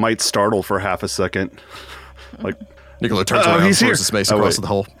 Nicolo might startle for half a second. Like, Nicolo turns Oh, around, he's throws here. his mace Oh, across wait. the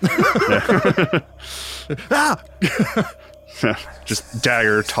hole. Ah! just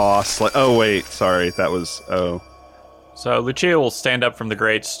dagger toss. Like, oh, wait, sorry, that was, oh. So Lucia will stand up from the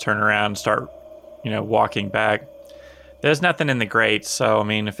grates, turn around, start, walking back. There's nothing in the grates, so, I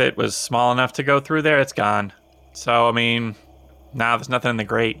mean, if it was small enough to go through there, it's gone. So, I mean, there's nothing in the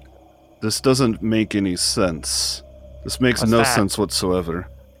grate. This doesn't make any sense. This makes What's no that? sense whatsoever.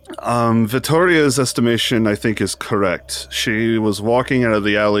 Vittoria's estimation, I think, is correct. She was walking out of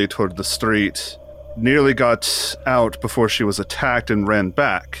the alley toward the street, nearly got out before she was attacked and ran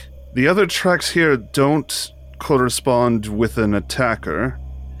back. The other tracks here don't correspond with an attacker,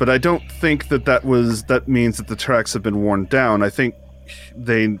 but I don't think that means that the tracks have been worn down. I think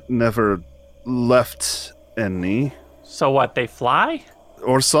they never left any. So what, they fly?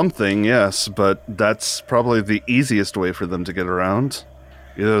 Or something, yes, but that's probably the easiest way for them to get around.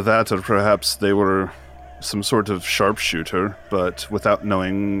 Either that or perhaps they were some sort of sharpshooter, but without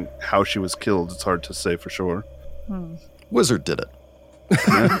knowing how she was killed, it's hard to say for sure. Wizard did it.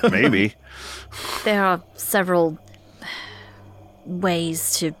 Yeah, maybe. There are several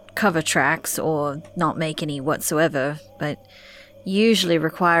ways to cover tracks or not make any whatsoever, but usually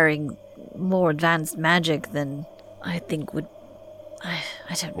requiring more advanced magic than I think would.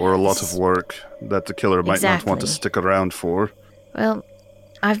 I don't know. Or a lot This of is- work that the killer might not want to Exactly. stick around for. Well,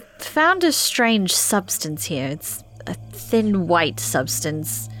 I've found a strange substance here. It's a thin white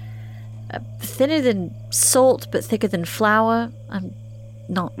substance. Thinner than salt, but thicker than flour. I'm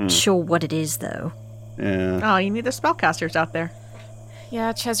not sure what it is, though. Yeah. Oh, you need the spellcasters out there.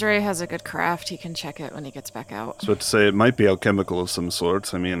 Yeah, Cesare has a good craft. He can check it when he gets back out. So to say it might be alchemical of some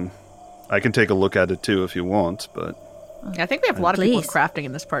sort. I mean, I can take a look at it too if you want, but I think we have a lot of people with Please. crafting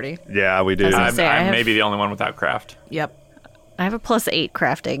in this party. yeah, we do. was gonna I'm, say, I I'm have- maybe the only one without craft. Yep. I have a +8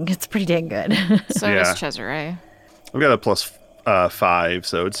 crafting. It's pretty dang good. So Yeah. does Cesare. I've got a +5,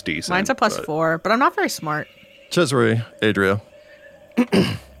 so it's decent. Mine's a but- +4, but I'm not very smart. Cesare, Adria.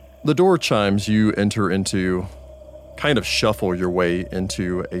 The door chimes, you enter into, kind of shuffle your way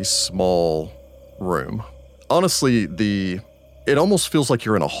into a small room. Honestly, it almost feels like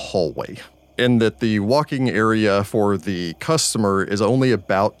you're in a hallway, in that the walking area for the customer is only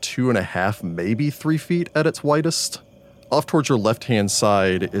about 2.5, maybe 3 feet at its widest. Off towards your left-hand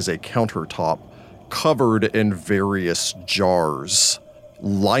side is a countertop covered in various jars,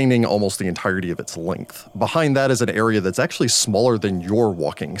 lining almost the entirety of its length. Behind that is an area that's actually smaller than your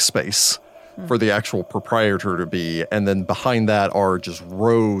walking space for the actual proprietor to be. And then behind that are just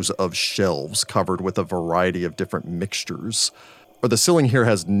rows of shelves covered with a variety of different mixtures. Or the ceiling here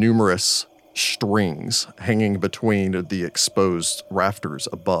has numerous strings hanging between the exposed rafters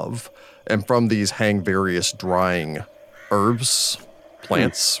above. And from these hang various drying herbs,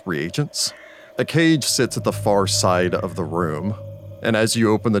 plants, reagents. A cage sits at the far side of the room. And as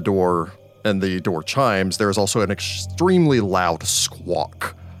you open the door and the door chimes, there is also an extremely loud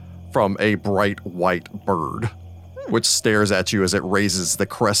squawk from a bright white bird, which stares at you as it raises the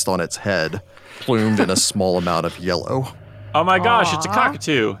crest on its head, plumed in a small amount of yellow. Oh my gosh, it's a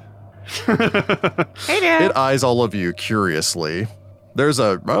cockatoo. Hey there. It eyes all of you curiously. There's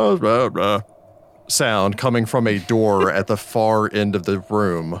a sound coming from a door at the far end of the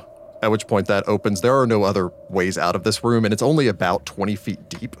room, at which point that opens. There are no other ways out of this room, and it's only about 20 feet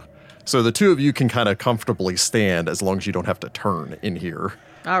deep. So the two of you can kind of comfortably stand as long as you don't have to turn in here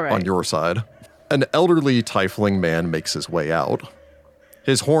All right. on your side. An elderly tiefling man makes his way out.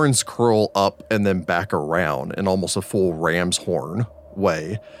 His horns curl up and then back around in almost a full ram's horn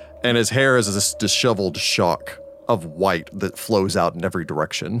way, and his hair is this disheveled shock of white that flows out in every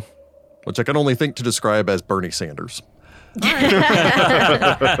direction, which I can only think to describe as Bernie Sanders.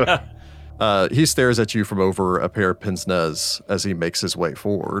 He stares at you from over a pair of pince nez as he makes his way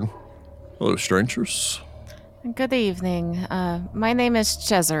forward. Hello, strangers. Good evening. My name is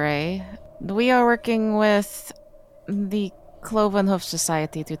Cesare. We are working with the Clovenhoof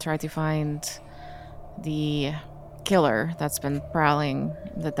Society to try to find the killer that's been prowling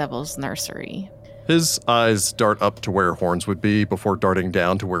the Devil's Nursery. His eyes dart up to where horns would be before darting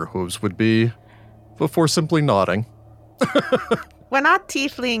down to where hooves would be, before simply nodding. We're not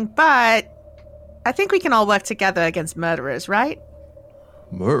tiefling, but I think we can all work together against murderers, right?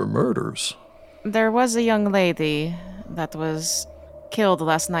 Murders? There was a young lady that was killed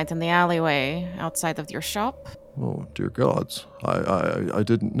last night in the alleyway outside of your shop. Oh, dear gods. I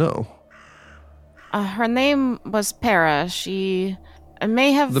didn't know. Her name was Para. She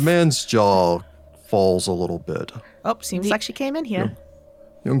may have... The man's jaw falls a little bit. Oh, seems like she came in here.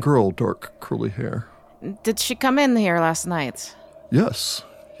 Young girl, dark, curly hair. Did she come in here last night? Yes,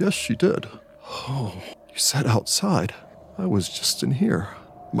 she did. Oh, you said outside. I was just in here.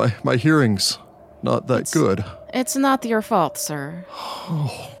 My hearing's not that good. It's not your fault, sir.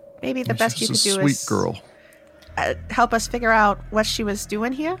 Maybe the best you could do sweet is girl. Help us figure out what she was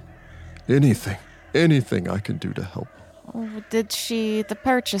doing here. Anything I can do to help. Oh, did she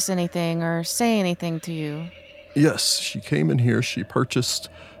purchase anything or say anything to you? Yes, she came in here, she purchased.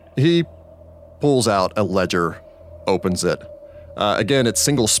 He pulls out a ledger, opens it. Again, it's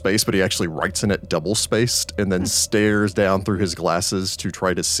single spaced, but he actually writes in it double spaced and then stares down through his glasses to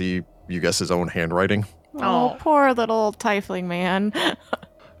try to see, you guess, his own handwriting. Oh, poor little tiefling man.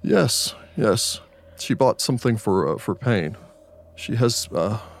 Yes. She bought something for pain. She has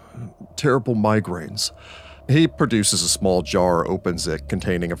terrible migraines. He produces a small jar, opens it,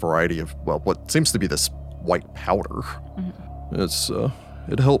 containing a variety of, what seems to be this white powder.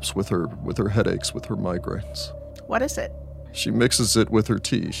 Mm-hmm. It helps with her headaches, with her migraines. What is it? She mixes it with her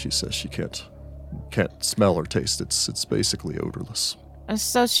tea. She says she can't smell or taste. It's basically odorless.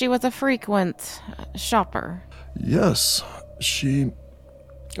 So she was a frequent shopper. Yes,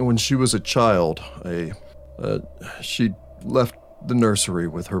 when she was a child, she left the nursery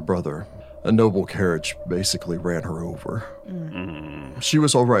with her brother. A noble carriage basically ran her over. She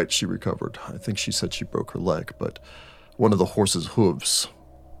was all right. She recovered. I think she said she broke her leg, but one of the horse's hooves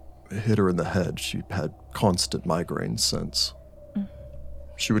hit her in the head. She had constant migraines since.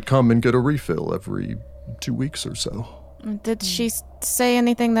 She would come and get a refill every 2 weeks or so. Did she say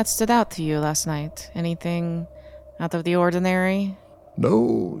anything that stood out to you last night? Anything out of the ordinary?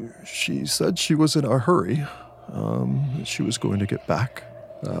 No, she said she was in a hurry. She was going to get back.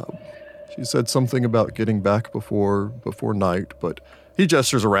 She said something about getting back before night, but he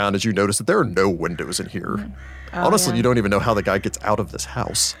gestures around as you notice that there are no windows in here. Honestly, you don't even know how the guy gets out of this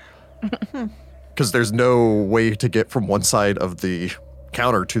house. Because there's no way to get from one side of the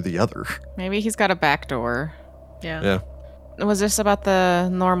counter to the other. Maybe he's got a back door. Yeah. Was this about the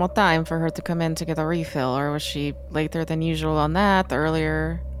normal time for her to come in to get a refill, or was she later than usual on that,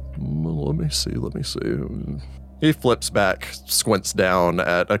 earlier? Well, let me see. He flips back, squints down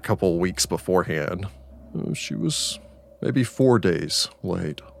at a couple weeks beforehand. She was maybe 4 days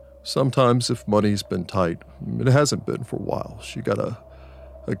late. Sometimes if money's been tight, it hasn't been for a while. She got a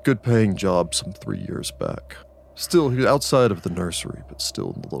good paying job some 3 years back. Still outside of the nursery, but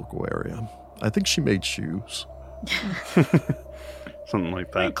still in the local area. I think she made shoes. Something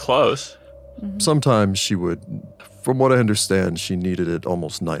like Pretty that. close. Sometimes she would, from what I understand, she needed it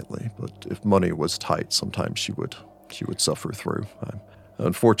almost nightly, but if money was tight, sometimes she would suffer through.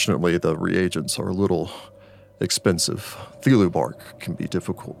 Unfortunately, the reagents are a little expensive. Thelu bark can be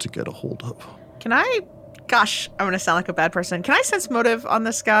difficult to get a hold of. Can I? Gosh, I'm going to sound like a bad person. Can I sense motive on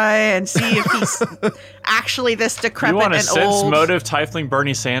this guy and see if he's actually this decrepit You want to and sense old? motive Tiefling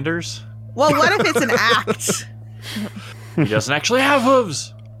Bernie Sanders? Well, what if it's an act? He doesn't actually have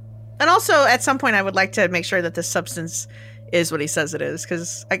hooves. And also, at some point, I would like to make sure that this substance is what he says it is,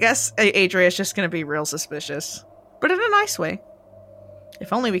 because I guess Adria's just going to be real suspicious. But in a nice way.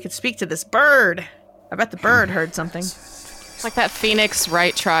 If only we could speak to this bird. I bet the bird heard something. It's like that Phoenix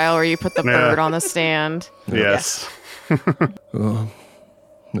Wright trial where you put the bird on the stand. Yes.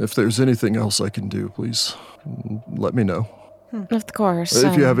 If there's anything else I can do, please let me know. Of course.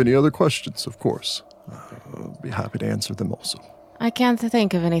 If you have any other questions, of course, I'll be happy to answer them also. I can't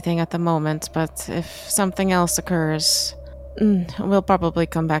think of anything at the moment, but if something else occurs, we'll probably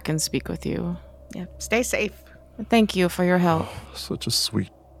come back and speak with you. Yeah, stay safe. Thank you for your help. Such a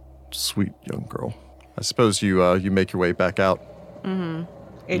sweet young girl. I suppose you make your way back out.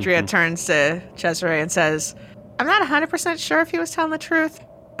 Adria turns to Cesare and says, I'm not 100% sure if he was telling the truth,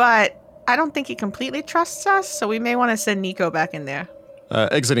 but I don't think he completely trusts us, so we may want to send Nico back in there.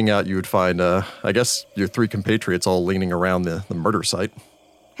 Exiting out, you would find, I guess, your 3 compatriots all leaning around the murder site.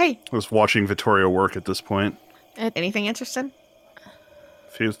 Hey, I was watching Vittoria work at this point. anything interesting?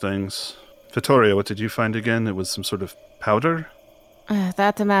 A few things. Vittoria, what did you find again? It was some sort of powder?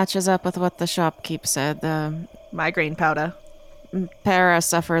 That matches up with what the shopkeep said. Migraine powder. Para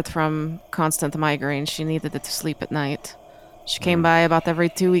suffered from constant migraine. She needed it to sleep at night. She came by about every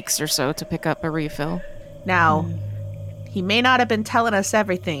 2 weeks or so to pick up a refill. Now, he may not have been telling us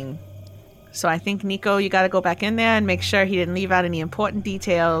everything. So I think, Nico, you got to go back in there and make sure he didn't leave out any important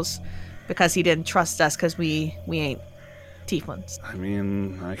details because he didn't trust us because we ain't tieflings. I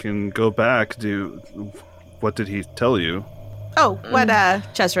mean, I can go back. What did he tell you? Oh, what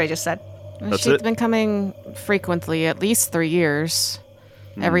Cesare just said. That's She'd it? been coming frequently, at least 3 years.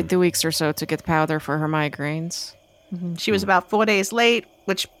 Every 2 weeks or so to get powder for her migraines. She was about 4 days late,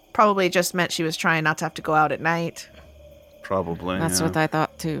 which probably just meant she was trying not to have to go out at night. Probably. That's yeah. what I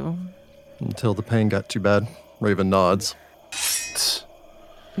thought too. Until the pain got too bad. Raven nods.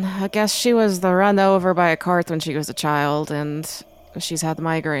 I guess she was run over by a cart when she was a child, and she's had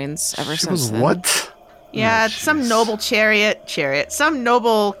migraines ever She since was then. what? Yeah, Oh, some jeez. noble some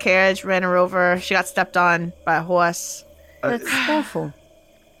noble carriage ran her over. She got stepped on by a horse. That's awful.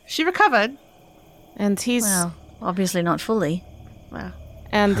 She recovered. And he's Well, obviously not fully. Well,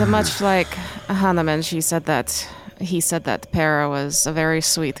 and much like Hanneman, he said that Para was a very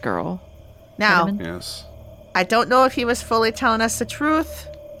sweet girl. now, Cinnamon? Yes. I don't know if he was fully telling us the truth.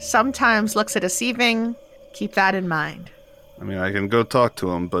 Sometimes looks are deceiving. Keep that in mind. I mean, I can go talk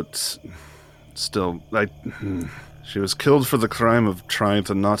to him, but still, she was killed for the crime of trying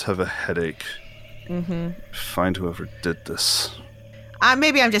to not have a headache. Find whoever did this.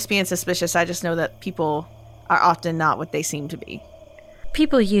 Maybe I'm just being suspicious. I just know that people are often not what they seem to be.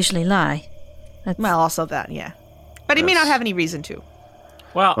 People usually lie. That's, Well, also that, yeah. But he may not Yes. have any reason to.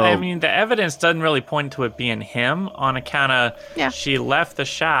 Well, I Well- mean, the evidence doesn't really point to it being him on account of Yeah. she left the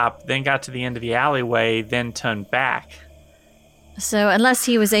shop, then got to the end of the alleyway, then turned back. so unless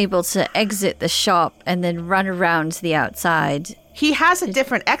he was able to exit the shop and then run around to the outside, He has a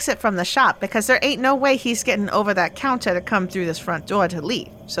different exit from the shop because there ain't no way he's getting over that counter to come through this front door to leave.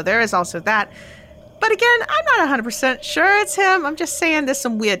 So there is also that. But again, I'm not 100% sure it's him. I'm just saying there's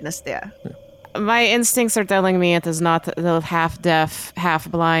some weirdness there. My instincts are telling me it is not the half-deaf,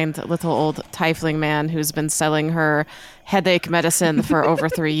 half-blind little old tiefling man who's been selling her headache medicine for over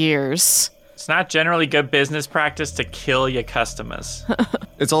 3 years. It's not generally good business practice to kill your customers.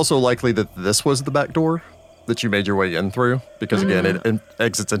 It's also likely that this was the back door that you made your way in through, because again, it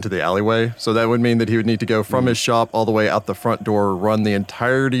exits into the alleyway. So that would mean that he would need to go from his shop all the way out the front door, run the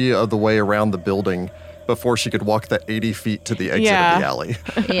entirety of the way around the building before she could walk that 80 feet to the exit Yeah. of the alley.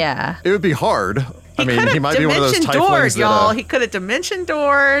 yeah. It would be hard. I mean, he might be one of those dimension tieflings doored, that. y'all. He could have dimension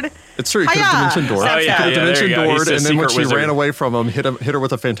doored. It's true. He could have Hiya! dimension doored. Oh, He yeah, could have yeah, there dimension you go. He's doored, a and then when secret she ran wizard. away from him, hit her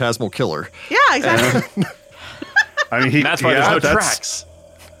with a phantasmal killer. Yeah, exactly. I mean, That's why there's no tracks.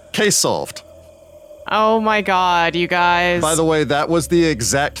 Case solved. Oh my god, you guys. By the way, that was the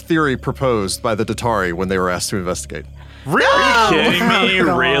exact theory proposed by the Datari when they were asked to investigate. Really? Are you kidding me?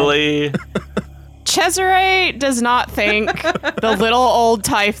 Really? Cesare does not think the little old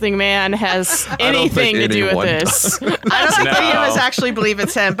tiefling man has anything to do with anyone this. I don't think any of No. us actually believe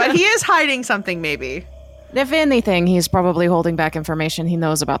it's him, but he is hiding something, maybe. If anything, he's probably holding back information he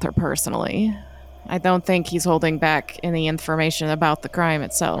knows about her personally. I don't think he's holding back any information about the crime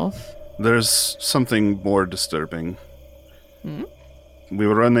itself. There's something more disturbing. We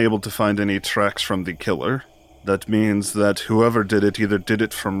were unable to find any tracks from the killer. That means that whoever did it either did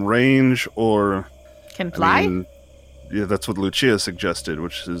it from range or... Can fly? I mean, yeah, that's what Lucia suggested,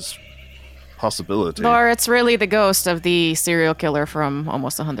 which is possibility. Or it's really the ghost of the serial killer from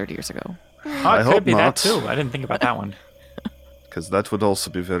almost 100 years ago. Oh, I it hope could be not. that too. I didn't think about that one. Because that would also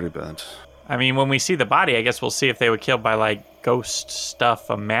be very bad. I mean, when we see the body, I guess we'll see if they were killed by like ghost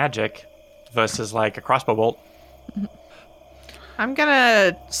stuff of magic versus like a crossbow bolt. I'm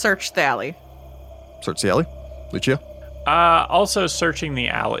gonna search the alley. Search the alley. Lucia? Also searching the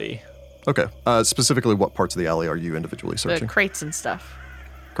alley. Okay. Specifically, what parts of the alley are you individually The searching? crates and stuff.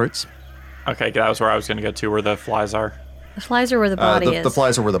 Crates? Okay, that was where I was going to go to, where the flies are. The flies are where the body the, is. the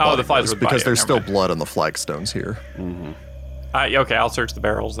flies are where the body the flies was, are where the because body there's is, still never mind. blood on the flagstones here. Okay, I'll search the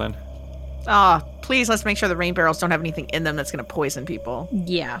barrels then. Ah, please let's make sure the rain barrels don't have anything in them that's gonna poison people.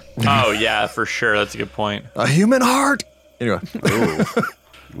 Yeah. Oh yeah, for sure. That's a good point. A human heart! Anyway.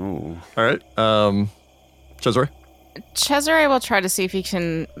 Ooh. All right. Cesare? Cesare will try to see if he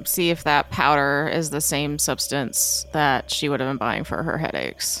can see if that powder is the same substance that she would have been buying for her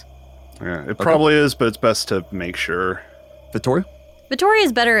headaches. Yeah, it probably is, but it's best to make sure. Victoria? Victoria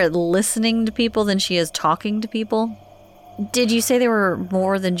is better at listening to people than she is talking to people. Did you say there were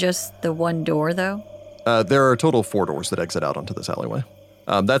more than just the one door, though? There are a total of 4 doors that exit out onto this alleyway.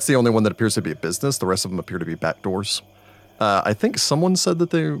 That's the only one that appears to be a business. The rest of them appear to be back doors. I think someone said that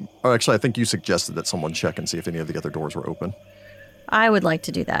they... Oh, actually, I think you suggested that someone check and see if any of the other doors were open. I would like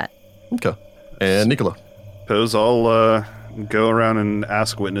to do that. Okay. And Nicola. Suppose I'll go around and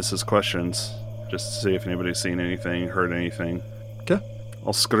ask witnesses questions, just to see if anybody's seen anything, heard anything. Okay.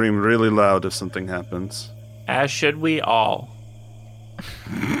 I'll scream really loud if something happens. As should we all.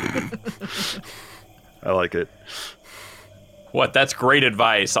 I like it. What? That's great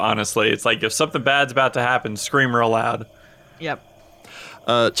advice, honestly. It's like if something bad's about to happen, scream real loud. Yep.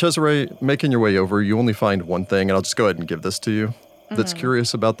 Cesare, making your way over, you only find one thing, and I'll just go ahead and give this to you. That's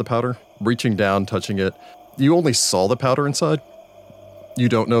curious about the powder. Reaching down, touching it, you only saw the powder inside. You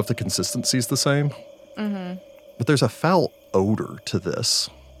don't know if the consistency's the same. But there's a foul odor to this.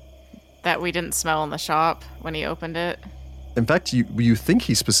 That we didn't smell in the shop when he opened it. In fact, you think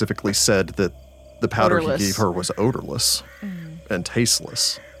he specifically said that the powder Odorless. he gave her was odorless and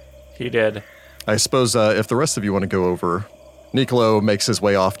tasteless. He did. I suppose if the rest of you want to go over, Nicolo makes his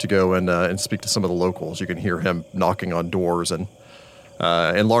way off to go and speak to some of the locals. You can hear him knocking on doors, and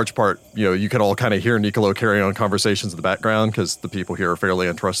in large part, you can all kind of hear Nicolo carrying on conversations in the background because the people here are fairly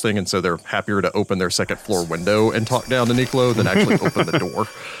untrusting, and so they're happier to open their second floor window and talk down to Nicolo than actually open the door.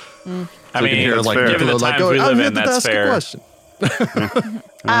 I So you mean, can hear that's like fair. given the Nicolo times like, we "I'm live here in, to that's ask a fair. question."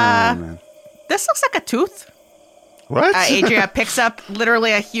 Man. This looks like a tooth. What? Adria picks up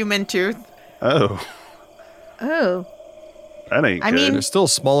literally a human tooth. Oh, Oh, that ain't I good. mean- There's still a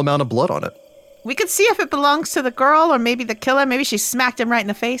small amount of blood on it. We could see if it belongs to the girl or maybe the killer. Maybe she smacked him right in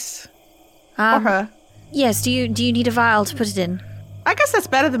the face. Or her. yes. Do you need a vial to put it in? I guess that's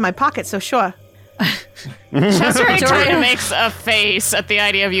better than my pocket, so sure. Cesare Victoria. kind of makes a face at the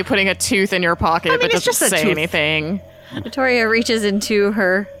idea of you putting a tooth in your pocket, I mean, but it's doesn't just a say tooth. anything. Victoria reaches into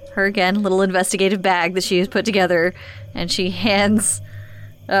her again little investigative bag that she has put together, and she hands.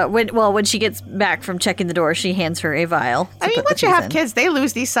 When she gets back from checking the door, she hands her a vial. to I mean, put the once you tooth have in. kids, they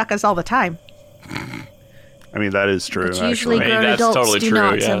lose these suckers all the time. I mean, that is true, But usually actually. Hey, grown that's adults totally do true,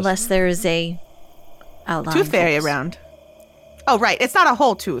 not yes. unless there is a outline. Tooth fairy fix. around. Oh, right. It's not a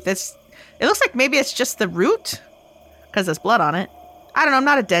whole tooth. It looks like maybe it's just the root because there's blood on it. I don't know. I'm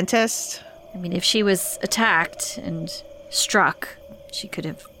not a dentist. I mean, if she was attacked and struck, she could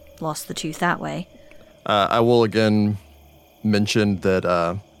have lost the tooth that way. I will again mention that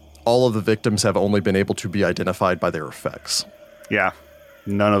all of the victims have only been able to be identified by their effects. Yeah.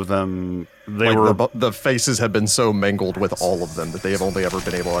 None of them. They Like were. the faces have been so mangled with all of them that they have only ever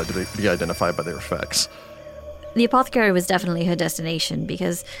been able to be identified by their effects. The apothecary was definitely her destination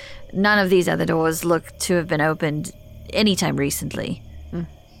because none of these other doors look to have been opened anytime recently.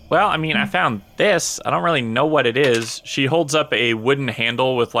 Well, I mean, I found this. I don't really know what it is. She holds up a wooden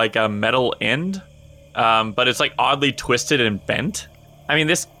handle with like a metal end, but it's like oddly twisted and bent. I mean,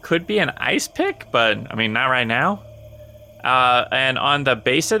 this could be an ice pick, but I mean, not right now. And on the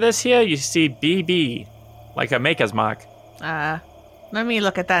base of this here, you see BB, like a Maker's Mark. Let me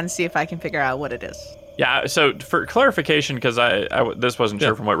look at that and see if I can figure out what it is. Yeah, so for clarification, because this wasn't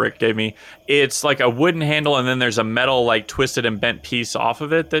sure from what Rick gave me, it's like a wooden handle and then there's a metal, like twisted and bent piece off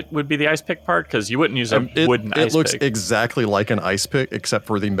of it that would be the ice pick part, because you wouldn't use a wooden ice It looks pick. exactly like an ice pick, except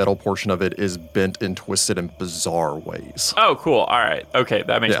for the metal portion of it is bent and twisted in bizarre ways. Oh, cool. All right. Okay,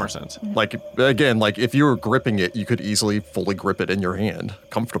 that makes Yeah. more sense. Like, again, like if you were gripping it, you could easily fully grip it in your hand,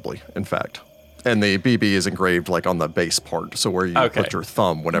 comfortably, in fact. And the BB is engraved like on the base part, so where you Okay. put your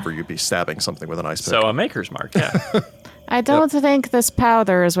thumb whenever you'd be stabbing something with an ice pick. So a Maker's Mark, yeah. I don't think this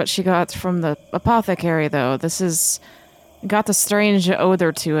powder is what she got from the apothecary, though. This is got the strange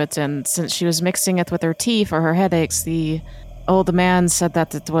odor to it, and since she was mixing it with her tea for her headaches, the old man said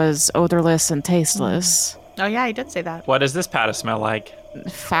that it was odorless and tasteless. Oh, yeah, he did say that. What does this powder smell like?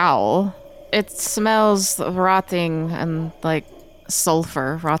 Foul. It smells rotting and like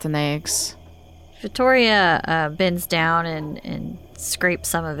sulfur, rotten eggs. Victoria bends down and scrapes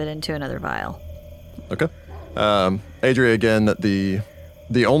some of it into another vial. Okay. Adria, again,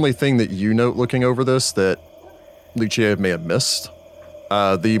 the only thing that you note looking over this that Lucia may have missed,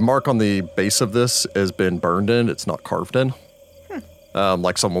 the mark on the base of this has been burned in. It's not carved in.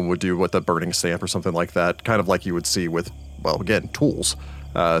 Like someone would do with a burning stamp or something like that, kind of like you would see with, well, again, tools.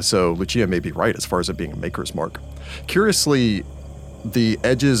 So Lucia may be right as far as it being a maker's mark. Curiously, the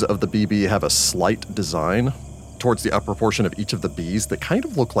edges of the BB have a slight design towards the upper portion of each of the Bs that kind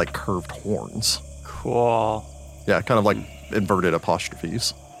of look like curved horns. Cool. Yeah, kind of like inverted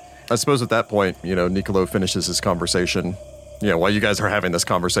apostrophes. I suppose at that point, Nicolo finishes his conversation. While you guys are having this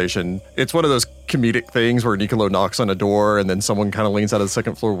conversation, it's one of those comedic things where Nicolo knocks on a door and then someone kind of leans out of the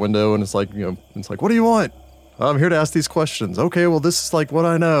second floor window and it's like, what do you want? I'm here to ask these questions. Okay, well, this is like what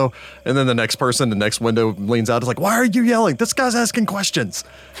I know. And then the next person, the next window leans out, is like, why are you yelling? This guy's asking questions.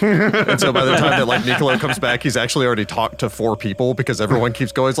 And so by the time that like Nicolo comes back, he's actually already talked to 4 people because everyone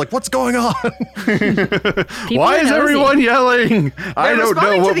keeps going. It's like, what's going on? Why is everyone yelling? I don't know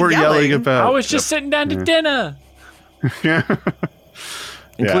responding what to the we're yelling about. I was just sitting down to dinner.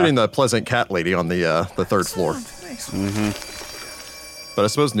 Including the pleasant cat lady on the 3rd floor. But I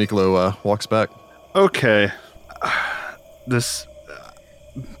suppose Nicolo walks back. Okay. This.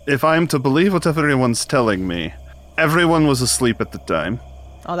 If I'm to believe what everyone's telling me, everyone was asleep at the time.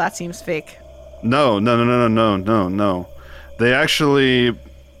 Oh, that seems fake. No. They actually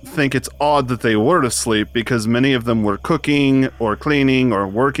think it's odd that they were asleep because many of them were cooking or cleaning or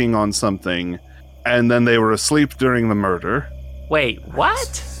working on something, and then they were asleep during the murder. Wait, what?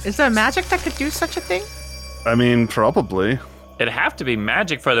 Is there magic that could do such a thing? I mean, probably. It'd have to be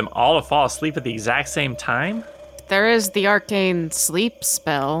magic for them all to fall asleep at the exact same time. There is the arcane sleep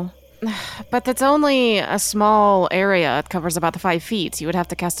spell, but it's only a small area. It covers about the 5 feet. You would have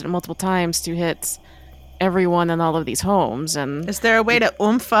to cast it multiple times to hit everyone in all of these homes, and Is there a way to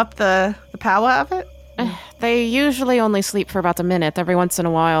oomph up the power of it? they usually only sleep for about a minute. Every once in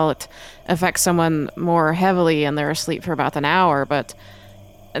a while, it affects someone more heavily, and they're asleep for about an hour, but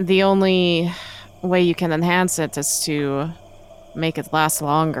the only way you can enhance it is to make it last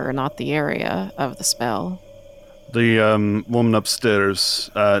longer, not the area of the spell. The woman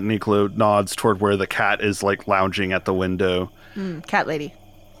upstairs, Nicolo nods toward where the cat is like lounging at the window. Cat lady.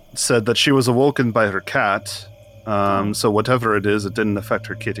 Said that she was awoken by her cat. So whatever it is, it didn't affect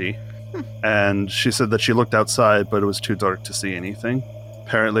her kitty. And she said that she looked outside, but it was too dark to see anything.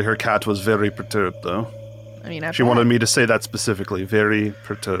 Apparently her cat was very perturbed, though. I mean, She wanted me to say that specifically. Very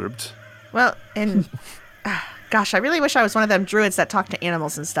perturbed. Well, and gosh, I really wish I was one of them druids that talk to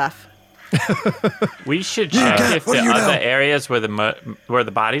animals and stuff. We should check Cat, if what the do you other know? areas where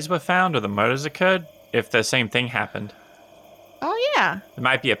the bodies were found or the murders occurred, if the same thing happened. Oh yeah. There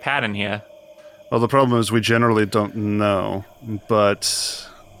might be a pattern here. Well, the problem is we generally don't know, but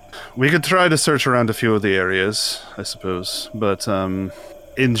we could try to search around a few of the areas, I suppose. But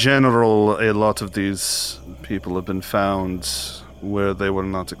in general, a lot of these people have been found where they were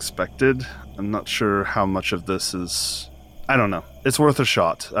not expected. I'm not sure how much of this is... I don't know. It's worth a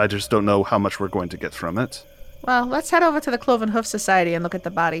shot. I just don't know how much we're going to get from it. Well, let's head over to the Cloven Hoof Society and look at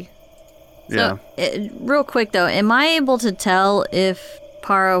the body. Yeah. So, real quick though, am I able to tell if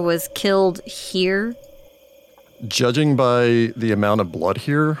Para was killed here? Judging by the amount of blood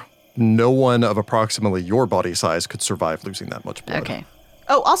here, no one of approximately your body size could survive losing that much blood. Okay.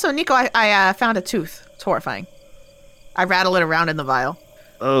 Oh, also, Nico, I found a tooth. It's horrifying. I rattle it around in the vial.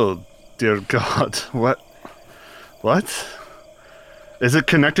 Oh, dear God. What? Is it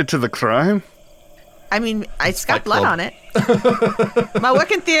connected to the crime? I mean, it's got Fight blood Club. on it. My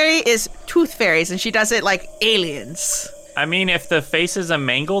working theory is tooth fairies, and she does it like aliens. I mean, if the faces are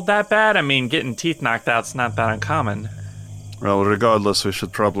mangled that bad, I mean, getting teeth knocked out's not that uncommon. Well, regardless, we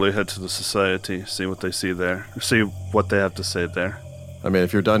should probably head to the society, see what they see there, see what they have to say there. I mean,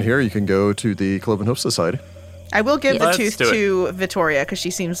 if you're done here, you can go to the Cloven Hoof Society. I will give the Let's tooth do it. to Vittoria because she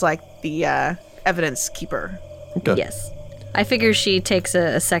seems like the evidence keeper. Okay. Yes. I figure she takes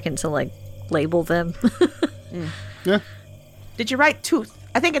a second to like label them. Yeah. Did you write tooth?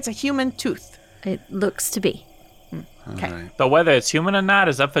 I think it's a human tooth. It looks to be. Okay. All right. But whether it's human or not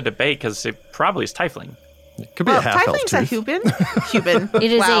is up for debate because it probably is tiefling. It could be Well, a half-elf Tiefling's a tooth. human. Human.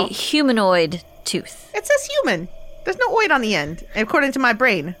 It is Wow. a humanoid tooth. It says human. There's no oid on the end, according to my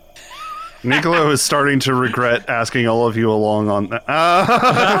brain. Nicolo is starting to regret asking all of you along on that. Hey.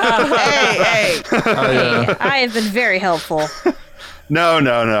 I have been very helpful. No.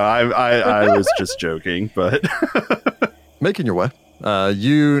 I was just joking, but Making your way.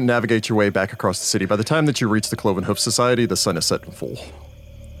 You navigate your way back across the city. By the time that you reach the Cloven Hoof Society, the sun is set in full.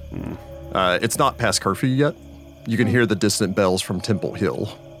 It's not past curfew yet. You can hear the distant bells from Temple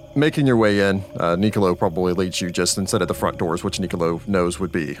Hill. Making your way in, Nicolo probably leads you just instead of the front doors, which Nicolo knows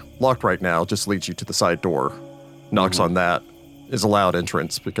would be locked right now, just leads you to the side door. Knocks on that, is allowed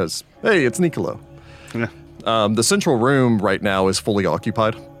entrance because, hey, it's Nicolo. Yeah. The central room right now is fully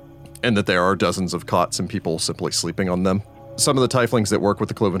occupied, and that there are dozens of cots and people simply sleeping on them. Some of the tieflings that work with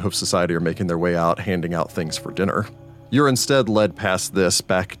the Cloven Hoof Society are making their way out, handing out things for dinner. You're instead led past this,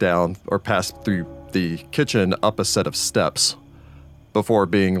 back down, or past through the kitchen, up a set of steps, before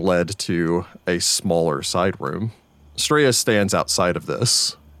being led to a smaller side room. Straya stands outside of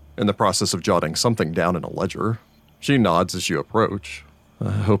this, in the process of jotting something down in a ledger. She nods as you approach.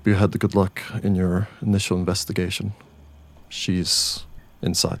 I hope you had the good luck in your initial investigation. She's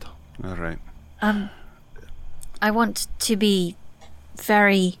inside. all right. I want to be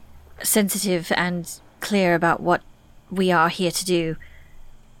very sensitive and clear about what we are here to do.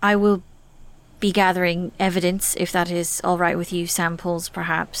 I will be gathering evidence, if that is all right with you, samples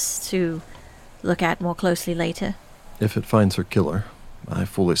perhaps, to look at more closely later. If it finds her killer, I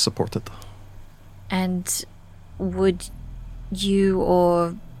fully support it. And would you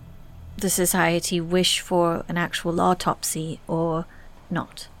or the society wish for an actual autopsy or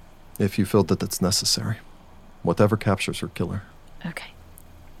not? If you feel that it's necessary. Whatever captures her killer. Okay.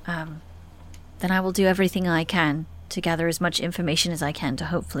 Then I will do everything I can to gather as much information as I can to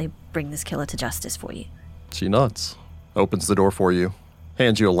hopefully bring this killer to justice for you. She nods, opens the door for you,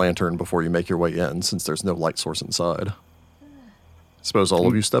 hands you a lantern before you make your way in, since there's no light source inside. Suppose all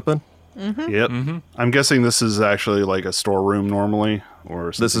of you step in? Yep. I'm guessing this is actually like a storeroom normally,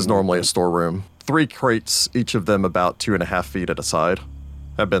 or This is something normally like a storeroom. 3 crates, each of them about 2.5 feet at a side,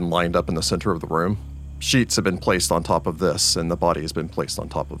 have been lined up in the center of the room. Sheets have been placed on top of this, and the body has been placed on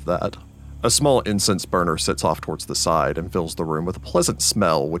top of that. A small incense burner sits off towards the side and fills the room with a pleasant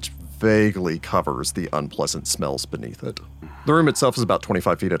smell, which vaguely covers the unpleasant smells beneath it. The room itself is about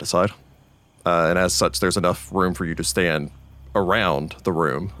 25 feet at a side, and as such, there's enough room for you to stand around the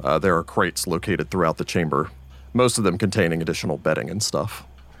room. There are crates located throughout the chamber, most of them containing additional bedding and stuff.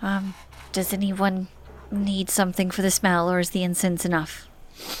 Does anyone need something for the smell, or is the incense enough?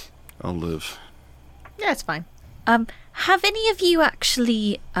 I'll live. Yeah, it's fine. Have any of you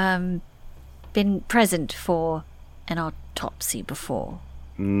actually been present for an autopsy before?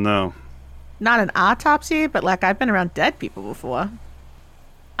 No. Not an autopsy, but like I've been around dead people before.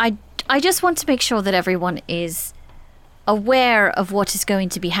 I just want to make sure that everyone is aware of what is going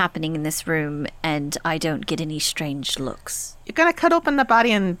to be happening in this room, and I don't get any strange looks. You're gonna cut open the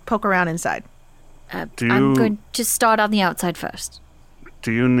body and poke around inside. I'm going to start on the outside first.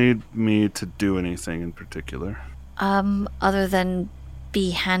 Do you need me to do anything in particular? Other than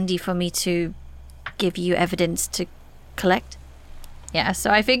be handy for me to give you evidence to collect? Yeah, so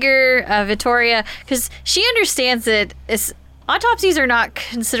I figure Vittoria, because she understands that autopsies are not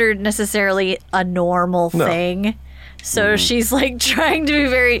considered necessarily a normal thing. So she's like trying to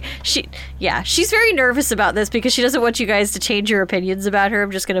be she's very nervous about this because she doesn't want you guys to change your opinions about her.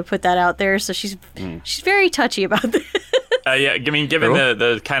 I'm just going to put that out there. So she's very touchy about this. Yeah, I mean, given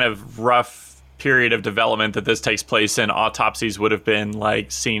the kind of rough period of development that this takes place in, autopsies would have been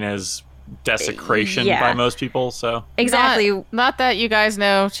like seen as desecration by most people. So exactly. Not that you guys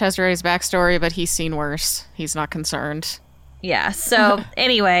know Cesare's backstory, but he's seen worse. He's not concerned. Yeah. So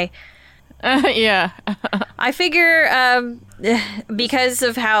anyway. Yeah. I figure because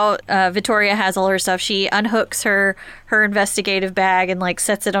of how Vittoria has all her stuff, she unhooks her investigative bag and like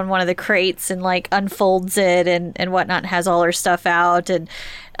sets it on one of the crates and like unfolds it and whatnot, and has all her stuff out. And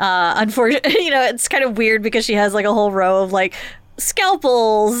unfortunately, it's kind of weird because she has like a whole row of like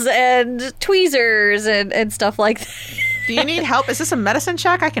scalpels and tweezers and stuff like that. Do you need help? Is this a medicine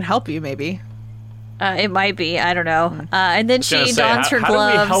check? I can help you, maybe. It might be. I don't know. And then she dons her gloves.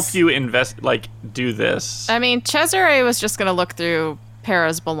 How do we help you do this? I mean, Cesare was just going to look through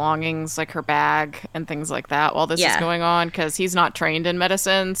Para's belongings, like her bag and things like that, while this is going on, because he's not trained in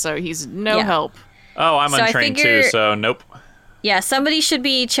medicine, so he's no help. Oh, I'm untrained too, so nope. Yeah, somebody should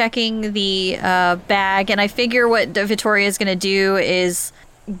be checking the bag, and I figure what Vittoria is going to do is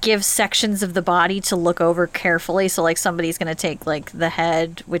give sections of the body to look over carefully. So like somebody's going to take like the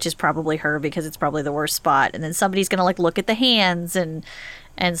head, which is probably her because it's probably the worst spot, and then somebody's going to like look at the hands and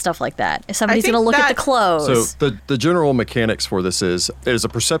stuff like that. Somebody's going to look at the clothes. So the general mechanics for this is it is a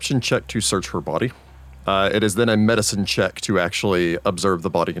perception check to search her body. It is then a medicine check to actually observe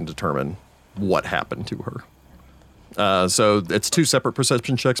the body and determine what happened to her. So it's 2 separate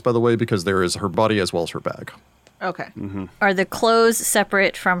perception checks, by the way, because there is her body as well as her bag. Okay. Mm-hmm. Are the clothes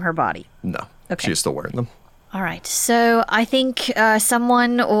separate from her body? No. Okay. She is still wearing them. All right. So I think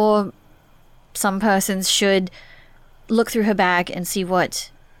someone or some persons should look through her bag and see what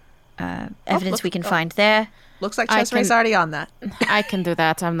evidence we can find there. Looks like Cesare's already on that. I can do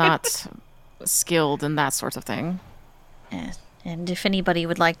that. I'm not skilled in that sort of thing. Yeah. And if anybody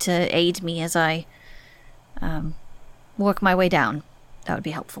would like to aid me as I work my way down, that would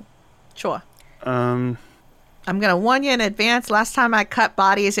be helpful. Sure. I'm going to warn you in advance. Last time I cut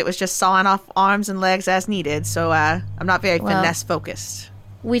bodies, it was just sawing off arms and legs as needed, so I'm not very finesse focused.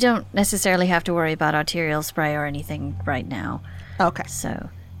 We don't necessarily have to worry about arterial spray or anything right now. Okay. So,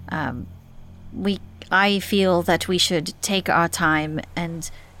 I feel that we should take our time and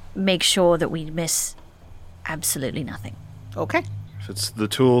make sure that we miss absolutely nothing. Okay. If it's the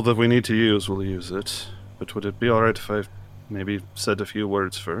tool that we need to use, we'll use it. But would it be alright if I maybe said a few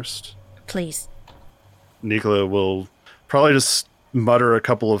words first? Please. Nicola will probably just mutter a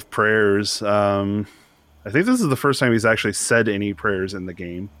couple of prayers. I think this is the first time he's actually said any prayers in the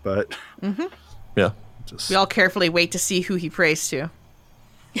game, but Yeah. We all carefully wait to see who he prays to.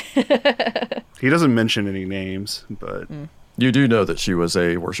 he doesn't mention any names, but You do know that she was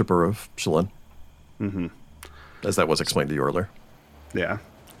a worshiper of Shalyn. As that was explained to you earlier. yeah.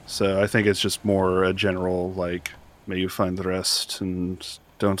 So I think it's just more a general, like, may you find the rest and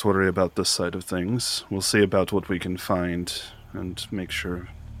don't worry about this side of things. We'll see about what we can find and make sure it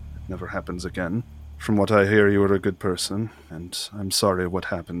never happens again. From what I hear, you are a good person, and I'm sorry what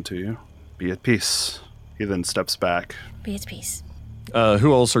happened to you. Be at peace. He then steps back. Be at peace.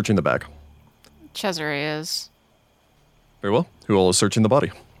 Who all is searching the bag? Cesare is. Very well. Who all is searching the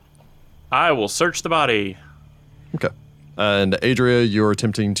body? I will search the body. Okay. And Adria, you're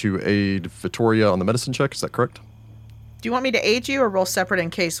attempting to aid Vittoria on the medicine check, is that correct? Do you want me to aid you or roll separate in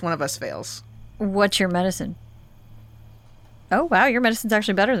case one of us fails? What's your medicine? Oh, wow, your medicine's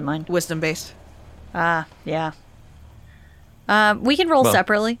actually better than mine. Wisdom based. Ah, yeah. We can roll Well,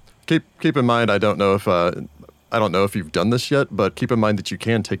 separately. Keep in mind, I don't know if you've done this yet, but keep in mind that you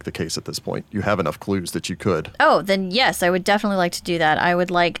can take the case at this point. You have enough clues that you could. Oh, then yes, I would definitely like to do that. I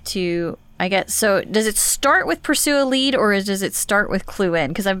would like to, I guess, so does it start with pursue a lead or does it start with clue in?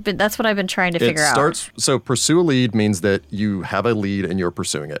 Because that's what I've been trying to figure out. So pursue a lead means that you have a lead and you're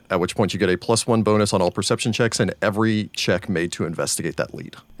pursuing it, at which point you get a +1 bonus on all perception checks and every check made to investigate that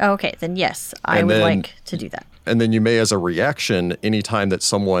lead. Oh, okay, then yes, I And would then- like to do that. And then you may, as a reaction, anytime that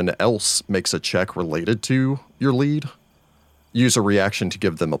someone else makes a check related to your lead, use a reaction to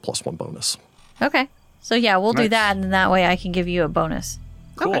give them a +1 bonus. Okay, so yeah, we'll do Nice. that, and that way I can give you a bonus.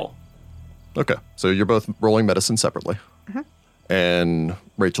 Cool. Okay, so you're both rolling medicine separately. And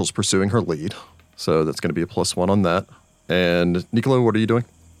Rachel's pursuing her lead, so that's going to be a +1 on that. And Nicola, what are you doing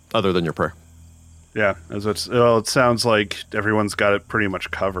other than your prayer? Yeah, it sounds like everyone's got it pretty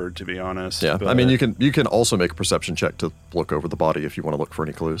much covered, to be honest. Yeah, I but- mean, you can also make a perception check to look over the body if you want to look for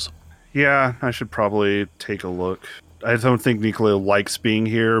any clues. Yeah, I should probably take a look. I don't think Nicola likes being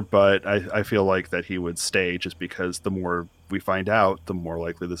here, but I feel like that he would stay just because the more we find out, the more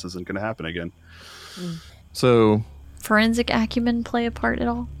likely this isn't going to happen again. So, Forensic acumen play a part at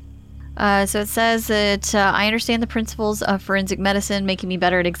all? So it says that I understand the principles of forensic medicine, making me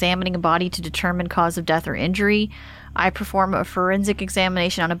better at examining a body to determine cause of death or injury. I perform a forensic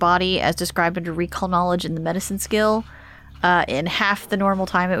examination on a body as described under recall knowledge in the medicine skill in half the normal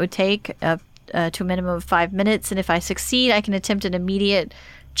time it would take, to a minimum of 5 minutes. And if I succeed, I can attempt an immediate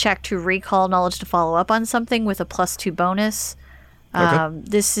check to recall knowledge to follow up on something with a +2 bonus.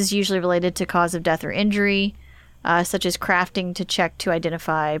 This is usually related to cause of death or injury. Such as crafting to check to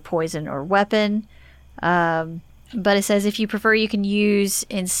identify poison or weapon. But it says if you prefer, you can use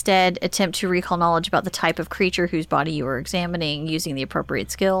instead attempt to recall knowledge about the type of creature whose body you are examining using the appropriate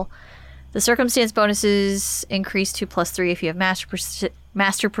skill. The circumstance bonuses increase to +3 if you have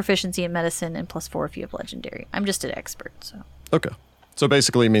master proficiency in medicine and +4 if you have legendary. I'm just an expert, so. okay. So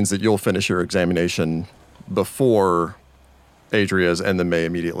basically it means that you'll finish your examination before Adria's and then may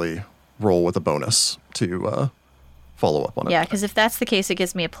immediately roll with a bonus to follow up on it. Yeah, because if that's the case, it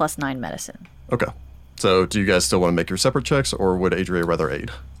gives me a +9 medicine. Okay. So do you guys still want to make your separate checks, or would Adria rather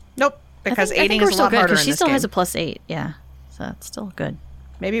aid? Nope, because I think aiding we're is a still lot good, harder 'cause in she this still game. has a +8, yeah. So that's still good.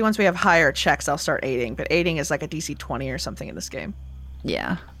 Maybe once we have higher checks, I'll start aiding. But aiding is like a DC 20 or something in this game.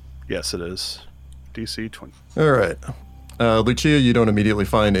 Yeah. Yes, it is. DC 20. All right. Lucia, you don't immediately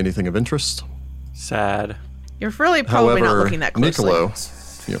find anything of interest. Sad. You're really probably However, not looking that closely.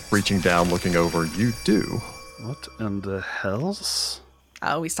 Nicolo, reaching down, looking over, you do. What in the hells?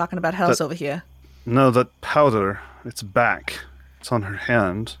 Oh, he's talking about hells That- over here. No, that powder. It's back. It's on her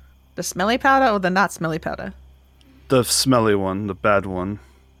hand. The smelly powder or the not smelly powder? The smelly one, the bad one.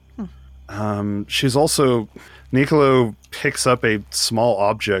 She's also... Nicolo picks up a small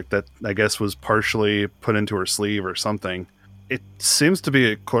object that I guess was partially put into her sleeve or something. It seems to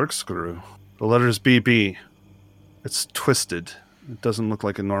be a corkscrew. The letters BB. It's twisted. It doesn't look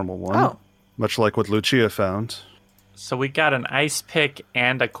like a normal one. Oh. Much like what Lucia found. So we got an ice pick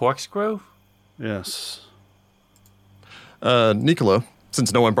and a corkscrew? Yes. Nicolo,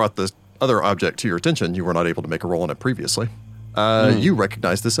 since no one brought this other object to your attention, you were not able to make a roll on it previously. You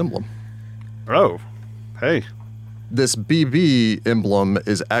recognize this emblem. Oh. Hey. This BB emblem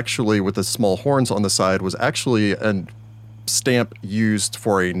is actually, with the small horns on the side, was actually a stamp used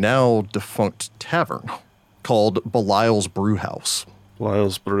for a now defunct tavern called Belial's Brewhouse.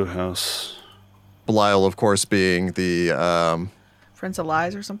 Lyle's Brewhouse. Belial, of course, being the, Friends of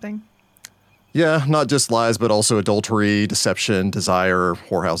Lies or something? not just lies, but also adultery, deception, desire,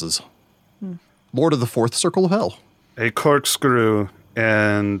 whorehouses. Lord of the Fourth Circle of Hell. A corkscrew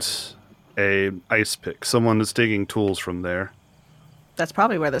and a ice pick. Someone is taking tools from there. That's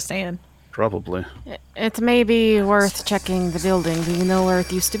probably where they're staying. Probably. It may be worth checking the building. Do you know where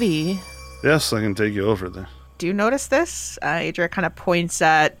it used to be? Yes, I can take you over there. Do you notice this? Adria kind of points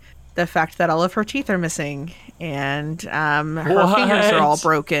at the fact that all of her teeth are missing and her fingers are all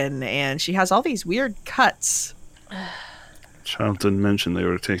broken and she has all these weird cuts. Charlton mentioned they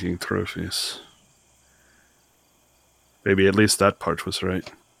were taking trophies. Maybe at least that part was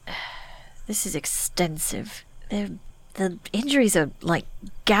right. This is extensive. The injuries are like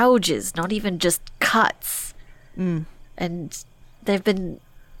gouges, not even just cuts. And they've been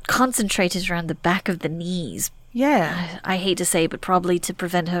concentrated around the back of the knees. Yeah. I hate to say, but probably to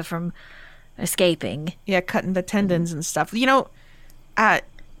prevent her from escaping. Yeah, cutting the tendons and stuff. You know,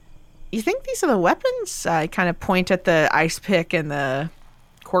 you think these are the weapons? I kind of point at the ice pick and the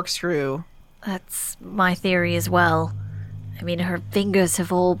corkscrew. That's my theory as well. I mean, her fingers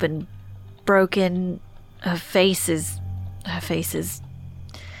have all been broken. Her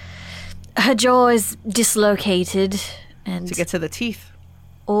jaw is dislocated, and To get to the teeth.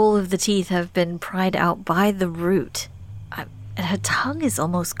 all of the teeth have been pried out by the root. And her tongue is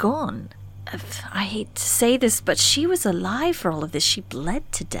almost gone. I hate to say this, but she was alive for all of this. She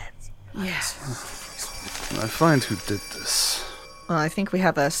bled to death. Yes. I find who did this. Well, I think we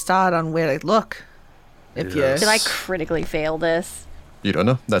have a start on where to look. If Yes. Did I critically fail this? You don't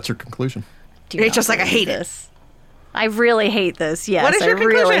know? That's your conclusion. Do It's not just like, I believe hate it. this. I really hate this. Yes, What is your I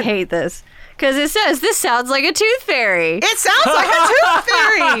really conclusion? hate this. Because it says, this sounds like a tooth fairy. It sounds like a tooth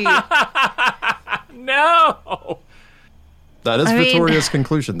fairy! No. That is I mean- Victoria's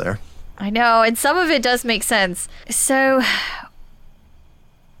conclusion there. I know, and some of it does make sense. So,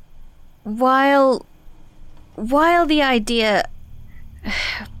 while the idea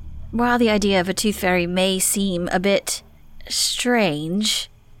of a tooth fairy may seem a bit strange,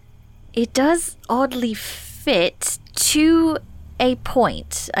 it does oddly fit to a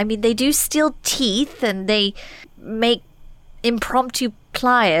point. I mean, they do steal teeth and they make impromptu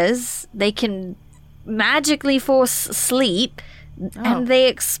pliers. They can magically force sleep. And they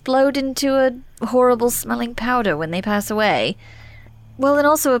explode into a horrible smelling powder when they pass away. Well, and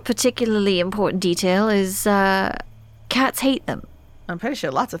also a particularly important detail is cats hate them. I'm pretty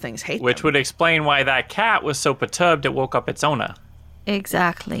sure lots of things hate Which them. would explain why that cat was so perturbed it woke up its owner.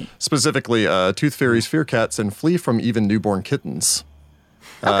 Exactly. Specifically, tooth fairies fear cats and flee from even newborn kittens.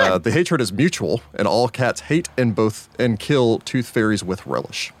 The hatred is mutual, and all cats hate and kill tooth fairies with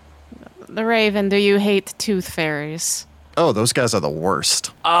relish. The Raven, do you hate tooth fairies? Oh, those guys are the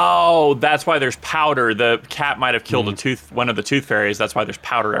worst. Oh, that's why there's powder. The cat might have killed one of the tooth fairies. That's why there's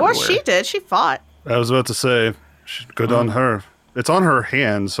powder Or everywhere. she did. She fought. I was about to say, good on her. It's on her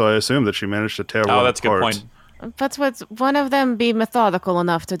hand, so I assume that she managed to tear one Oh, that's a good apart. point. But would one of them be methodical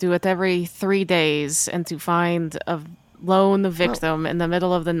enough to do it every 3 days and to find a lone victim in the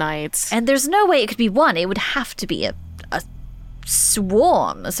middle of the night? And there's no way it could be one. It would have to be a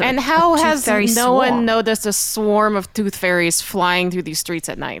swarm. And how has fairy no one swarm. noticed a swarm of tooth fairies flying through these streets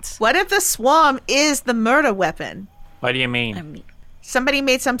at night? What if the swarm is the murder weapon? What do you mean? I mean, Somebody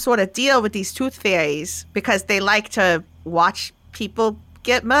made some sort of deal with these tooth fairies because they like to watch people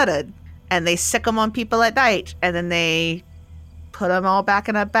get murdered. And they sick them on people at night. And then they put them all back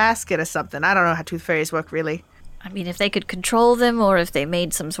in a basket or something. I don't know how tooth fairies work, really. I mean, if they could control them or if they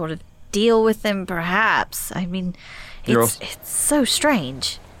made some sort of deal with them, perhaps. I mean, You're it's so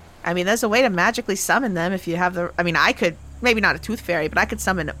strange. I mean, there's a way to magically summon them if you have the... I mean, I could... Maybe not a tooth fairy, but I could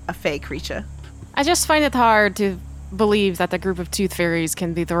summon a fey creature. I just find it hard to believe that a group of tooth fairies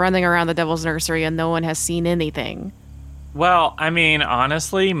can be running around the Devil's Nursery and no one has seen anything. Well, I mean,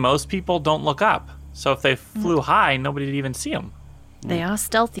 honestly, most people don't look up. So if they flew high, nobody would even see them. They are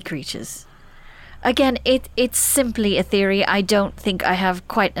stealthy creatures. Again, it's simply a theory. I don't think I have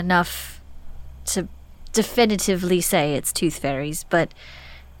quite enough to definitively say it's tooth fairies, but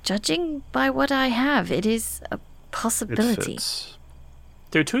judging by what I have, it is a It possibility. fits.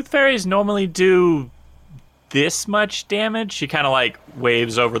 Do tooth fairies normally do this much damage? She kind of like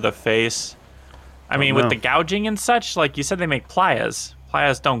waves over the face. I mean, with know. the gouging and such, like you said, they make pliers.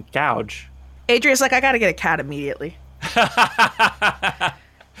 Pliers don't gouge. Adria's like, I gotta get a cat immediately.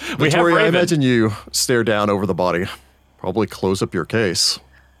 Victoria, I Raven. imagine you stare down over the body, probably close up your case,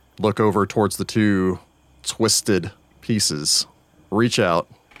 look over towards the two twisted pieces, reach out.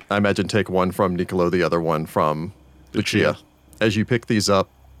 I imagine take one from Nicolo, the other one from Lucia. As you pick these up,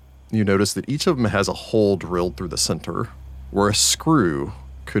 you notice that each of them has a hole drilled through the center, where a screw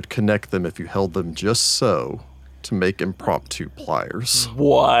could connect them if you held them just so to make impromptu pliers.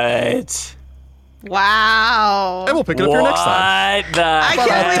 What? Wow. And we'll pick it up here next time. What the I can't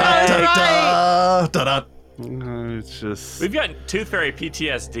believe I was right. Da-da. It's just. We've got Tooth Fairy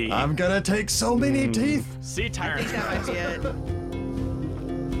PTSD. I'm gonna take so many teeth. Sea I Tyrant. think that might be it.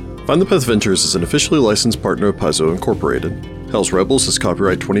 Find the Path Ventures is an officially licensed partner of Paizo Incorporated. Hell's Rebels is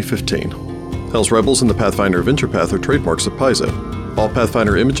copyright 2015. Hell's Rebels and the Pathfinder Adventure Path are trademarks of Paizo. All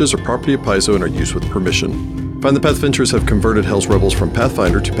Pathfinder images are property of Paizo and are used with permission. Find the Path Ventures have converted Hell's Rebels from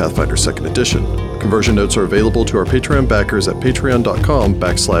Pathfinder to Pathfinder 2nd Edition. Conversion notes are available to our Patreon backers at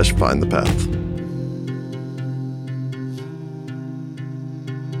patreon.com/findthepath.